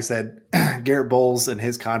 And like I said, Garrett Bowles and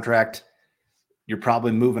his contract, you're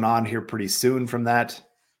probably moving on here pretty soon from that.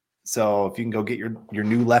 So if you can go get your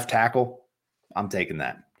new left tackle, I'm taking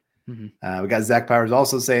that. Mm-hmm. We got Zach Powers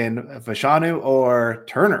also saying Fashanu or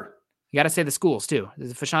Turner. You got to say the schools too.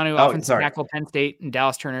 There's Fashanu, offensive tackle, Penn State, and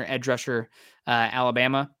Dallas Turner, edge rusher,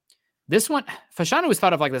 Alabama. This one, Fashanu was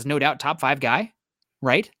thought of like this no doubt top 5 guy,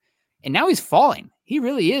 right? And now he's falling. He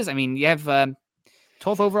really is. I mean, you have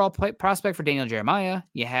 12th overall prospect for Daniel Jeremiah.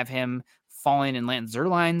 You have him falling in Lance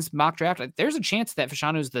Zerline's mock draft. There's a chance that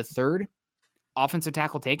Fashanu is the 3rd offensive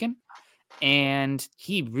tackle taken, and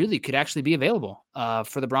he really could actually be available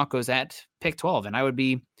for the Broncos at pick 12. And I would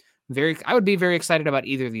be very excited about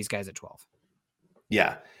either of these guys at 12.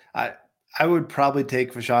 Yeah, I would probably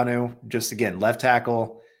take Fashanu, just again, left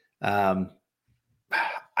tackle. I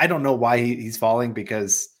don't know why he's falling,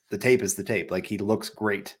 because the tape is the tape. Like, he looks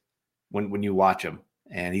great when you watch him,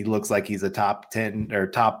 and he looks like he's a top 10 or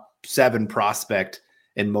top 7 prospect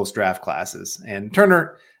in most draft classes. And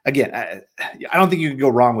Turner, again, I don't think you can go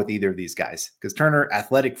wrong with either of these guys, because Turner,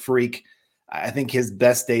 athletic freak. I think his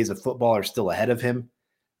best days of football are still ahead of him.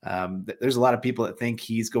 There's a lot of people that think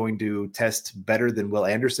he's going to test better than Will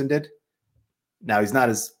Anderson did. Now, he's not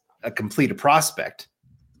as a complete prospect,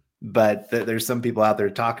 but there's some people out there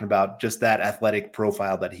talking about just that athletic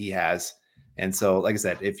profile that he has. And so, like I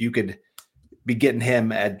said, if you could be getting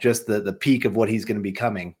him at just the peak of what he's going to be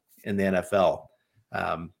becoming in the NFL,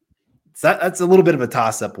 so that's a little bit of a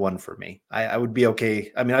toss-up one for me. I would be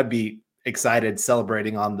okay. I mean, I'd be excited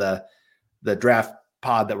celebrating on the draft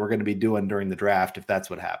pod that we're going to be doing during the draft if that's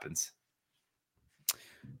what happens.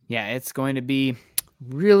 Yeah, it's going to be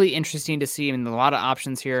really interesting to see. I mean, a lot of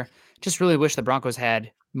options here. Just really wish the Broncos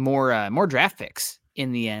had more draft picks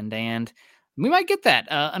in the end, and we might get that.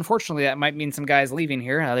 Unfortunately, that might mean some guys leaving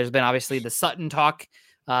here. There's been obviously the Sutton talk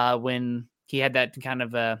when he had that kind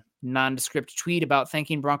of nondescript tweet about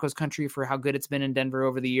thanking Broncos country for how good it's been in Denver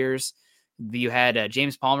over the years. You had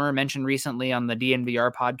James Palmer mentioned recently on the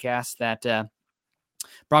DNVR podcast that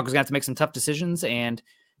Broncos got to make some tough decisions, and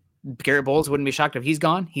Garrett Bowles wouldn't be shocked if he's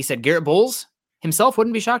gone. He said Garrett Bowles himself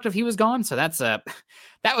wouldn't be shocked if he was gone. So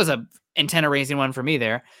that was a antenna raising one for me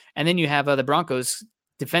there. And then you have the Broncos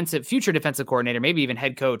future defensive coordinator, maybe even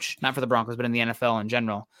head coach, not for the Broncos, but in the NFL in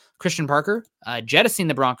general, Christian Parker, jettisoning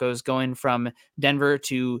the Broncos, going from Denver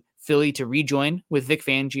to Philly to rejoin with Vic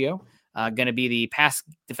Fangio, going to be the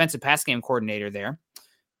defensive pass game coordinator there.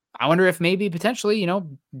 I wonder if maybe potentially,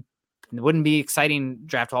 it wouldn't be exciting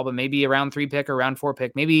draft haul, but maybe a round 3 pick or round 4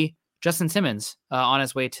 pick, maybe Justin Simmons on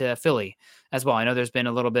his way to Philly as well. I know there's been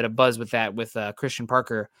a little bit of buzz with that, with Christian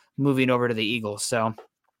Parker moving over to the Eagles. So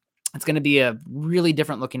it's going to be a really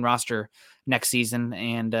different looking roster next season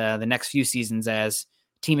and the next few seasons as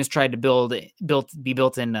team has tried to be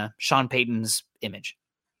built in Sean Payton's image.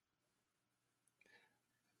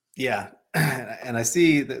 Yeah. And I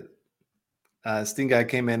see that Sting Guy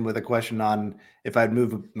came in with a question on if I'd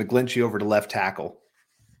move McGlinchey over to left tackle.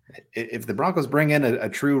 If the Broncos bring in a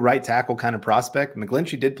true right tackle kind of prospect,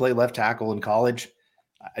 McGlinchey did play left tackle in college.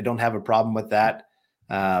 I don't have a problem with that.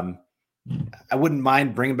 I wouldn't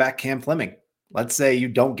mind bringing back Cam Fleming. Let's say you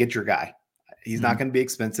don't get your guy. He's not going to be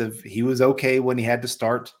expensive. He was okay when he had to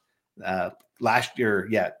start last year.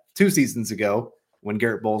 Yeah, 2 seasons ago when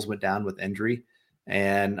Garrett Bowles went down with injury.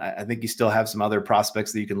 And I think you still have some other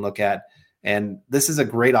prospects that you can look at. And this is a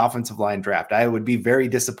great offensive line draft. I would be very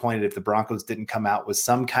disappointed if the Broncos didn't come out with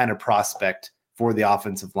some kind of prospect for the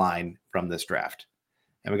offensive line from this draft.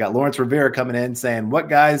 And we got Lawrence Rivera coming in saying, what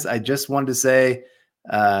guys, I just wanted to say,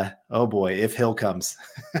 oh boy, if Hill comes.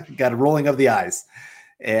 Got a rolling of the eyes.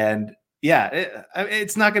 And yeah,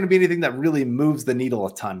 it's not going to be anything that really moves the needle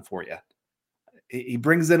a ton for you. He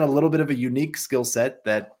brings in a little bit of a unique skill set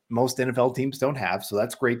that most NFL teams don't have. So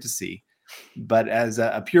that's great to see. But as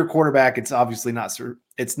a pure quarterback, it's obviously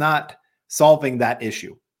not solving that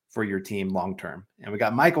issue for your team long-term. And we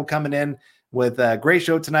got Michael coming in with a great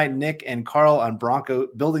show tonight. Nick and Carl on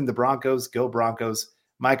building the Broncos. Go Broncos.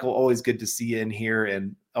 Michael, always good to see you in here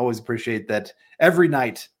and always appreciate that every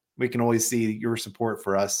night we can always see your support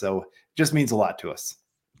for us. So it just means a lot to us.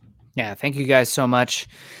 Yeah. Thank you guys so much.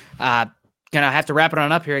 Gonna have to wrap it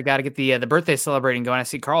on up here. I got to get the birthday celebrating going. I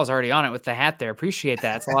see Carl's already on it with the hat there. Appreciate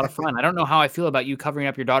that. It's a lot of fun. I don't know how I feel about you covering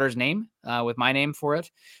up your daughter's name with my name for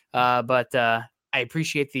it, but I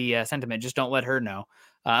appreciate the sentiment. Just don't let her know.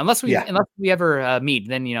 Unless we ever meet,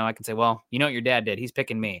 then I can say, well, you know what your dad did. He's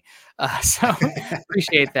picking me. So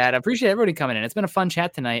appreciate that. I appreciate everybody coming in. It's been a fun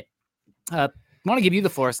chat tonight. I want to give you the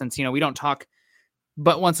floor since we don't talk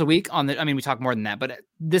but once a week we talk more than that, but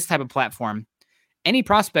this type of platform. Any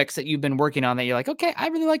prospects that you've been working on that you're like, okay, I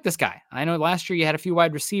really like this guy. I know last year you had a few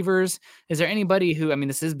wide receivers. Is there anybody who,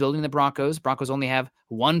 this is building the Broncos. Broncos only have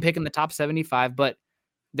 1 pick in the top 75, but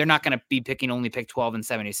they're not going to be picking only pick 12 and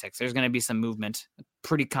 76. There's going to be some movement.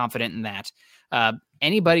 Pretty confident in that.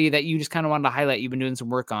 Anybody that you just kind of wanted to highlight, you've been doing some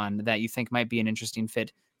work on that you think might be an interesting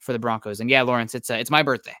fit for the Broncos. And yeah, Lawrence, it's my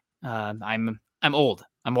birthday. I'm old.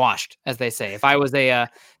 I'm washed, as they say. If I was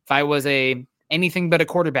a anything but a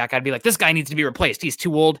quarterback, I'd be like, this guy needs to be replaced. He's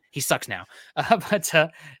too old. He sucks now.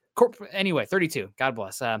 Anyway, 32. God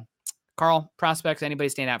bless. Carl, prospects, anybody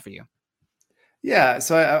stand out for you? Yeah,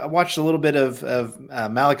 so I watched a little bit of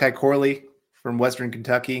Malachi Corley from Western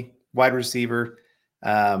Kentucky, wide receiver,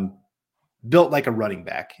 built like a running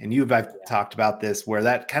back. And I've talked about this, where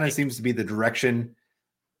that kind of seems to be the direction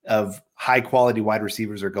of high-quality wide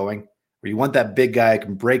receivers are going, where you want that big guy who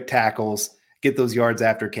can break tackles, get those yards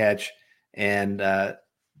after catch. And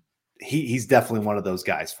he's definitely one of those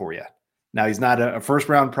guys for you. Now, he's not a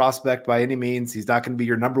first-round prospect by any means. He's not going to be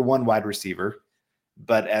your number 1 wide receiver,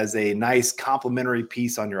 but as a nice complementary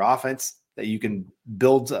piece on your offense that you can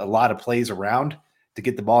build a lot of plays around to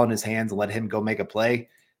get the ball in his hands and let him go make a play,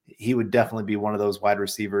 he would definitely be one of those wide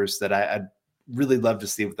receivers that I'd really love to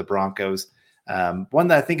see with the Broncos. One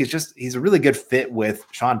that I think he's a really good fit with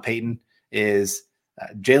Sean Payton is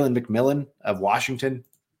Jalen McMillan of Washington.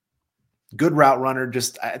 Good route runner.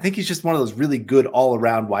 I think he's just one of those really good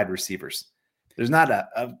all-around wide receivers. There's not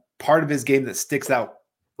a part of his game that sticks out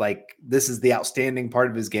like this is the outstanding part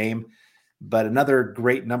of his game, but another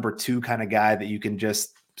great number 2 kind of guy that you can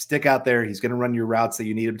just stick out there. He's going to run your routes that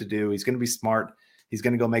you need him to do. He's going to be smart. He's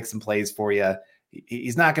going to go make some plays for you.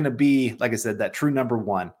 He's not going to be, like I said, that true number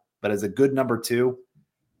 1, but as a good number 2,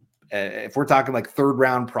 if we're talking like 3rd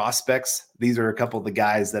round prospects, these are a couple of the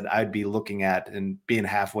guys that I'd be looking at and being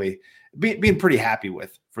pretty happy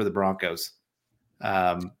with for the Broncos.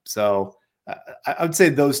 So I would say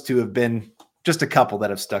those 2 have been just a couple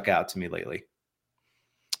that have stuck out to me lately.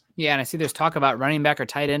 Yeah, and I see there's talk about running back or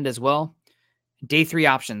tight end as well. Day 3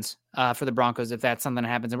 options for the Broncos if that's something that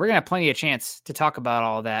happens. And we're going to have plenty of chance to talk about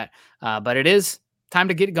all that. But it is time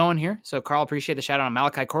to get going here. So, Carl, appreciate the shout out on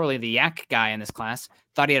Malachi Corley, the yak guy in this class.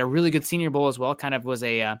 Thought he had a really good Senior Bowl as well. Kind of was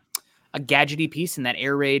a gadgety piece in that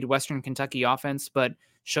air raid Western Kentucky offense, but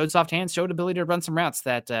showed soft hands, showed ability to run some routes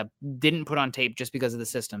that didn't put on tape just because of the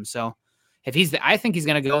system. So, if I think he's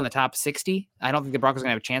going to go in the top 60. I don't think the Broncos are going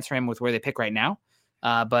to have a chance for him with where they pick right now.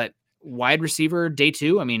 But wide receiver day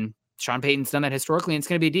 2, I mean, Sean Payton's done that historically, and it's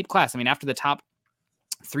going to be a deep class. I mean, after the top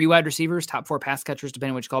 3 wide receivers, top 4 pass catchers,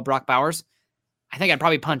 depending on what you call Brock Bowers, I think I'd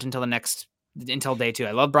probably punt until day 2.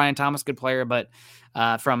 I love Brian Thomas, good player, but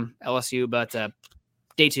from LSU, but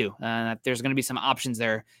day 2, there's going to be some options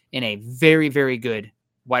there in a very, very good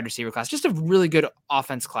wide receiver class, just a really good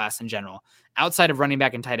offense class in general, outside of running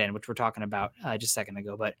back and tight end, which we're talking about just a second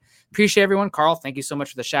ago. But appreciate everyone. Carl, thank you so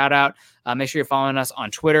much for the shout out. Make sure you're following us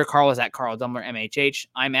on Twitter. Carl is at Carl Dumbler, MHH.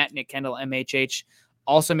 I'm at Nick Kendall, MHH.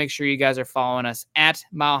 Also, make sure you guys are following us at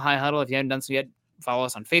Mile High Huddle. If you haven't done so yet, follow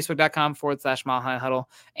us on Facebook.com/Mile High Huddle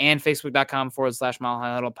and Facebook.com/Mile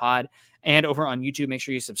High Huddle pod. And over on YouTube, make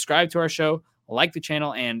sure you subscribe to our show, like the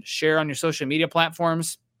channel, and share on your social media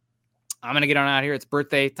platforms. I'm going to get on out here. It's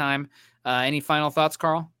birthday time. Any final thoughts,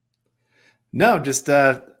 Carl? No, just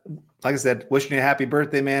like I said, wishing you a happy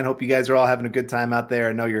birthday, man. Hope you guys are all having a good time out there.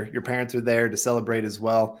 I know your parents are there to celebrate as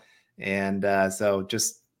well. And so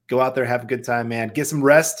just go out there, have a good time, man. Get some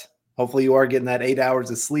rest. Hopefully you are getting that 8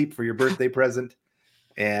 hours of sleep for your birthday present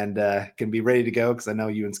and can be ready to go because I know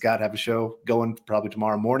you and Scott have a show going probably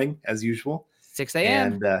tomorrow morning as usual. 6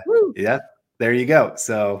 a.m. And yeah, there you go.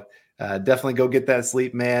 So definitely go get that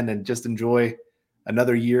sleep, man, and just enjoy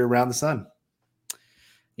another year around the sun.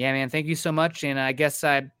 Yeah, man. Thank you so much. And I guess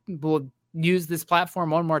I will use this platform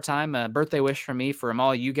one more time. A birthday wish from me from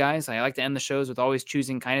all you guys. I like to end the shows with always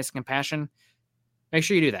choosing kindness and compassion. Make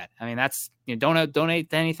sure you do that. I mean, that's, don't donate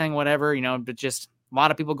to anything, whatever, but just a lot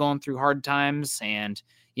of people going through hard times and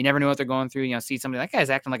you never know what they're going through. See somebody, that guy's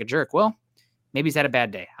acting like a jerk. Well, maybe he's had a bad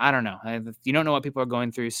day. I don't know. You don't know what people are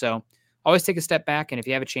going through. So always take a step back. And if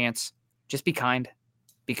you have a chance, just be kind,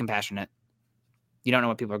 be compassionate. You don't know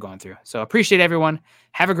what people are going through. So appreciate everyone.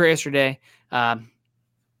 Have a great rest of your day.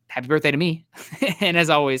 Happy birthday to me. And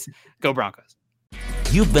as always, go Broncos.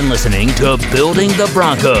 You've been listening to Building the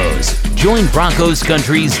Broncos. Join Broncos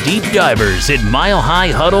Country's deep divers at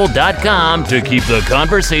milehighhuddle.com to keep the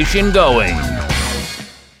conversation going.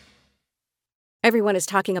 Everyone is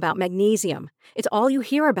talking about magnesium. It's all you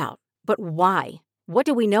hear about. But why? What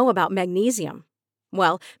do we know about magnesium?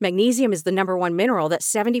 Well, magnesium is the #1 mineral that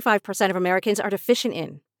 75% of Americans are deficient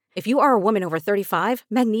in. If you are a woman over 35,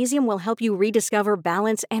 magnesium will help you rediscover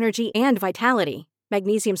balance, energy, and vitality.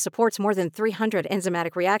 Magnesium supports more than 300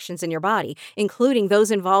 enzymatic reactions in your body, including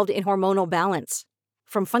those involved in hormonal balance.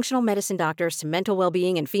 From functional medicine doctors to mental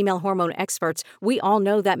well-being and female hormone experts, we all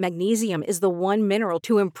know that magnesium is the one mineral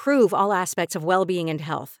to improve all aspects of well-being and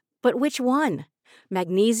health. But which one?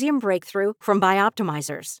 Magnesium Breakthrough from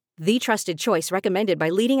Bioptimizers, the trusted choice recommended by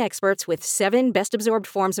leading experts with 7 best-absorbed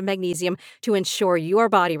forms of magnesium to ensure your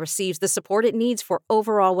body receives the support it needs for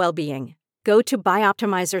overall well-being. Go to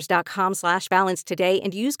bioptimizers.com/balance today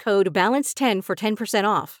and use code BALANCE10 for 10%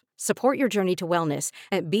 off. Support your journey to wellness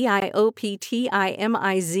at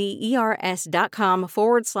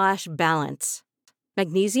bioptimizers.com/balance.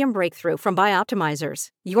 Magnesium Breakthrough from Bioptimizers,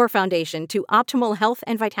 your foundation to optimal health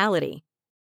and vitality.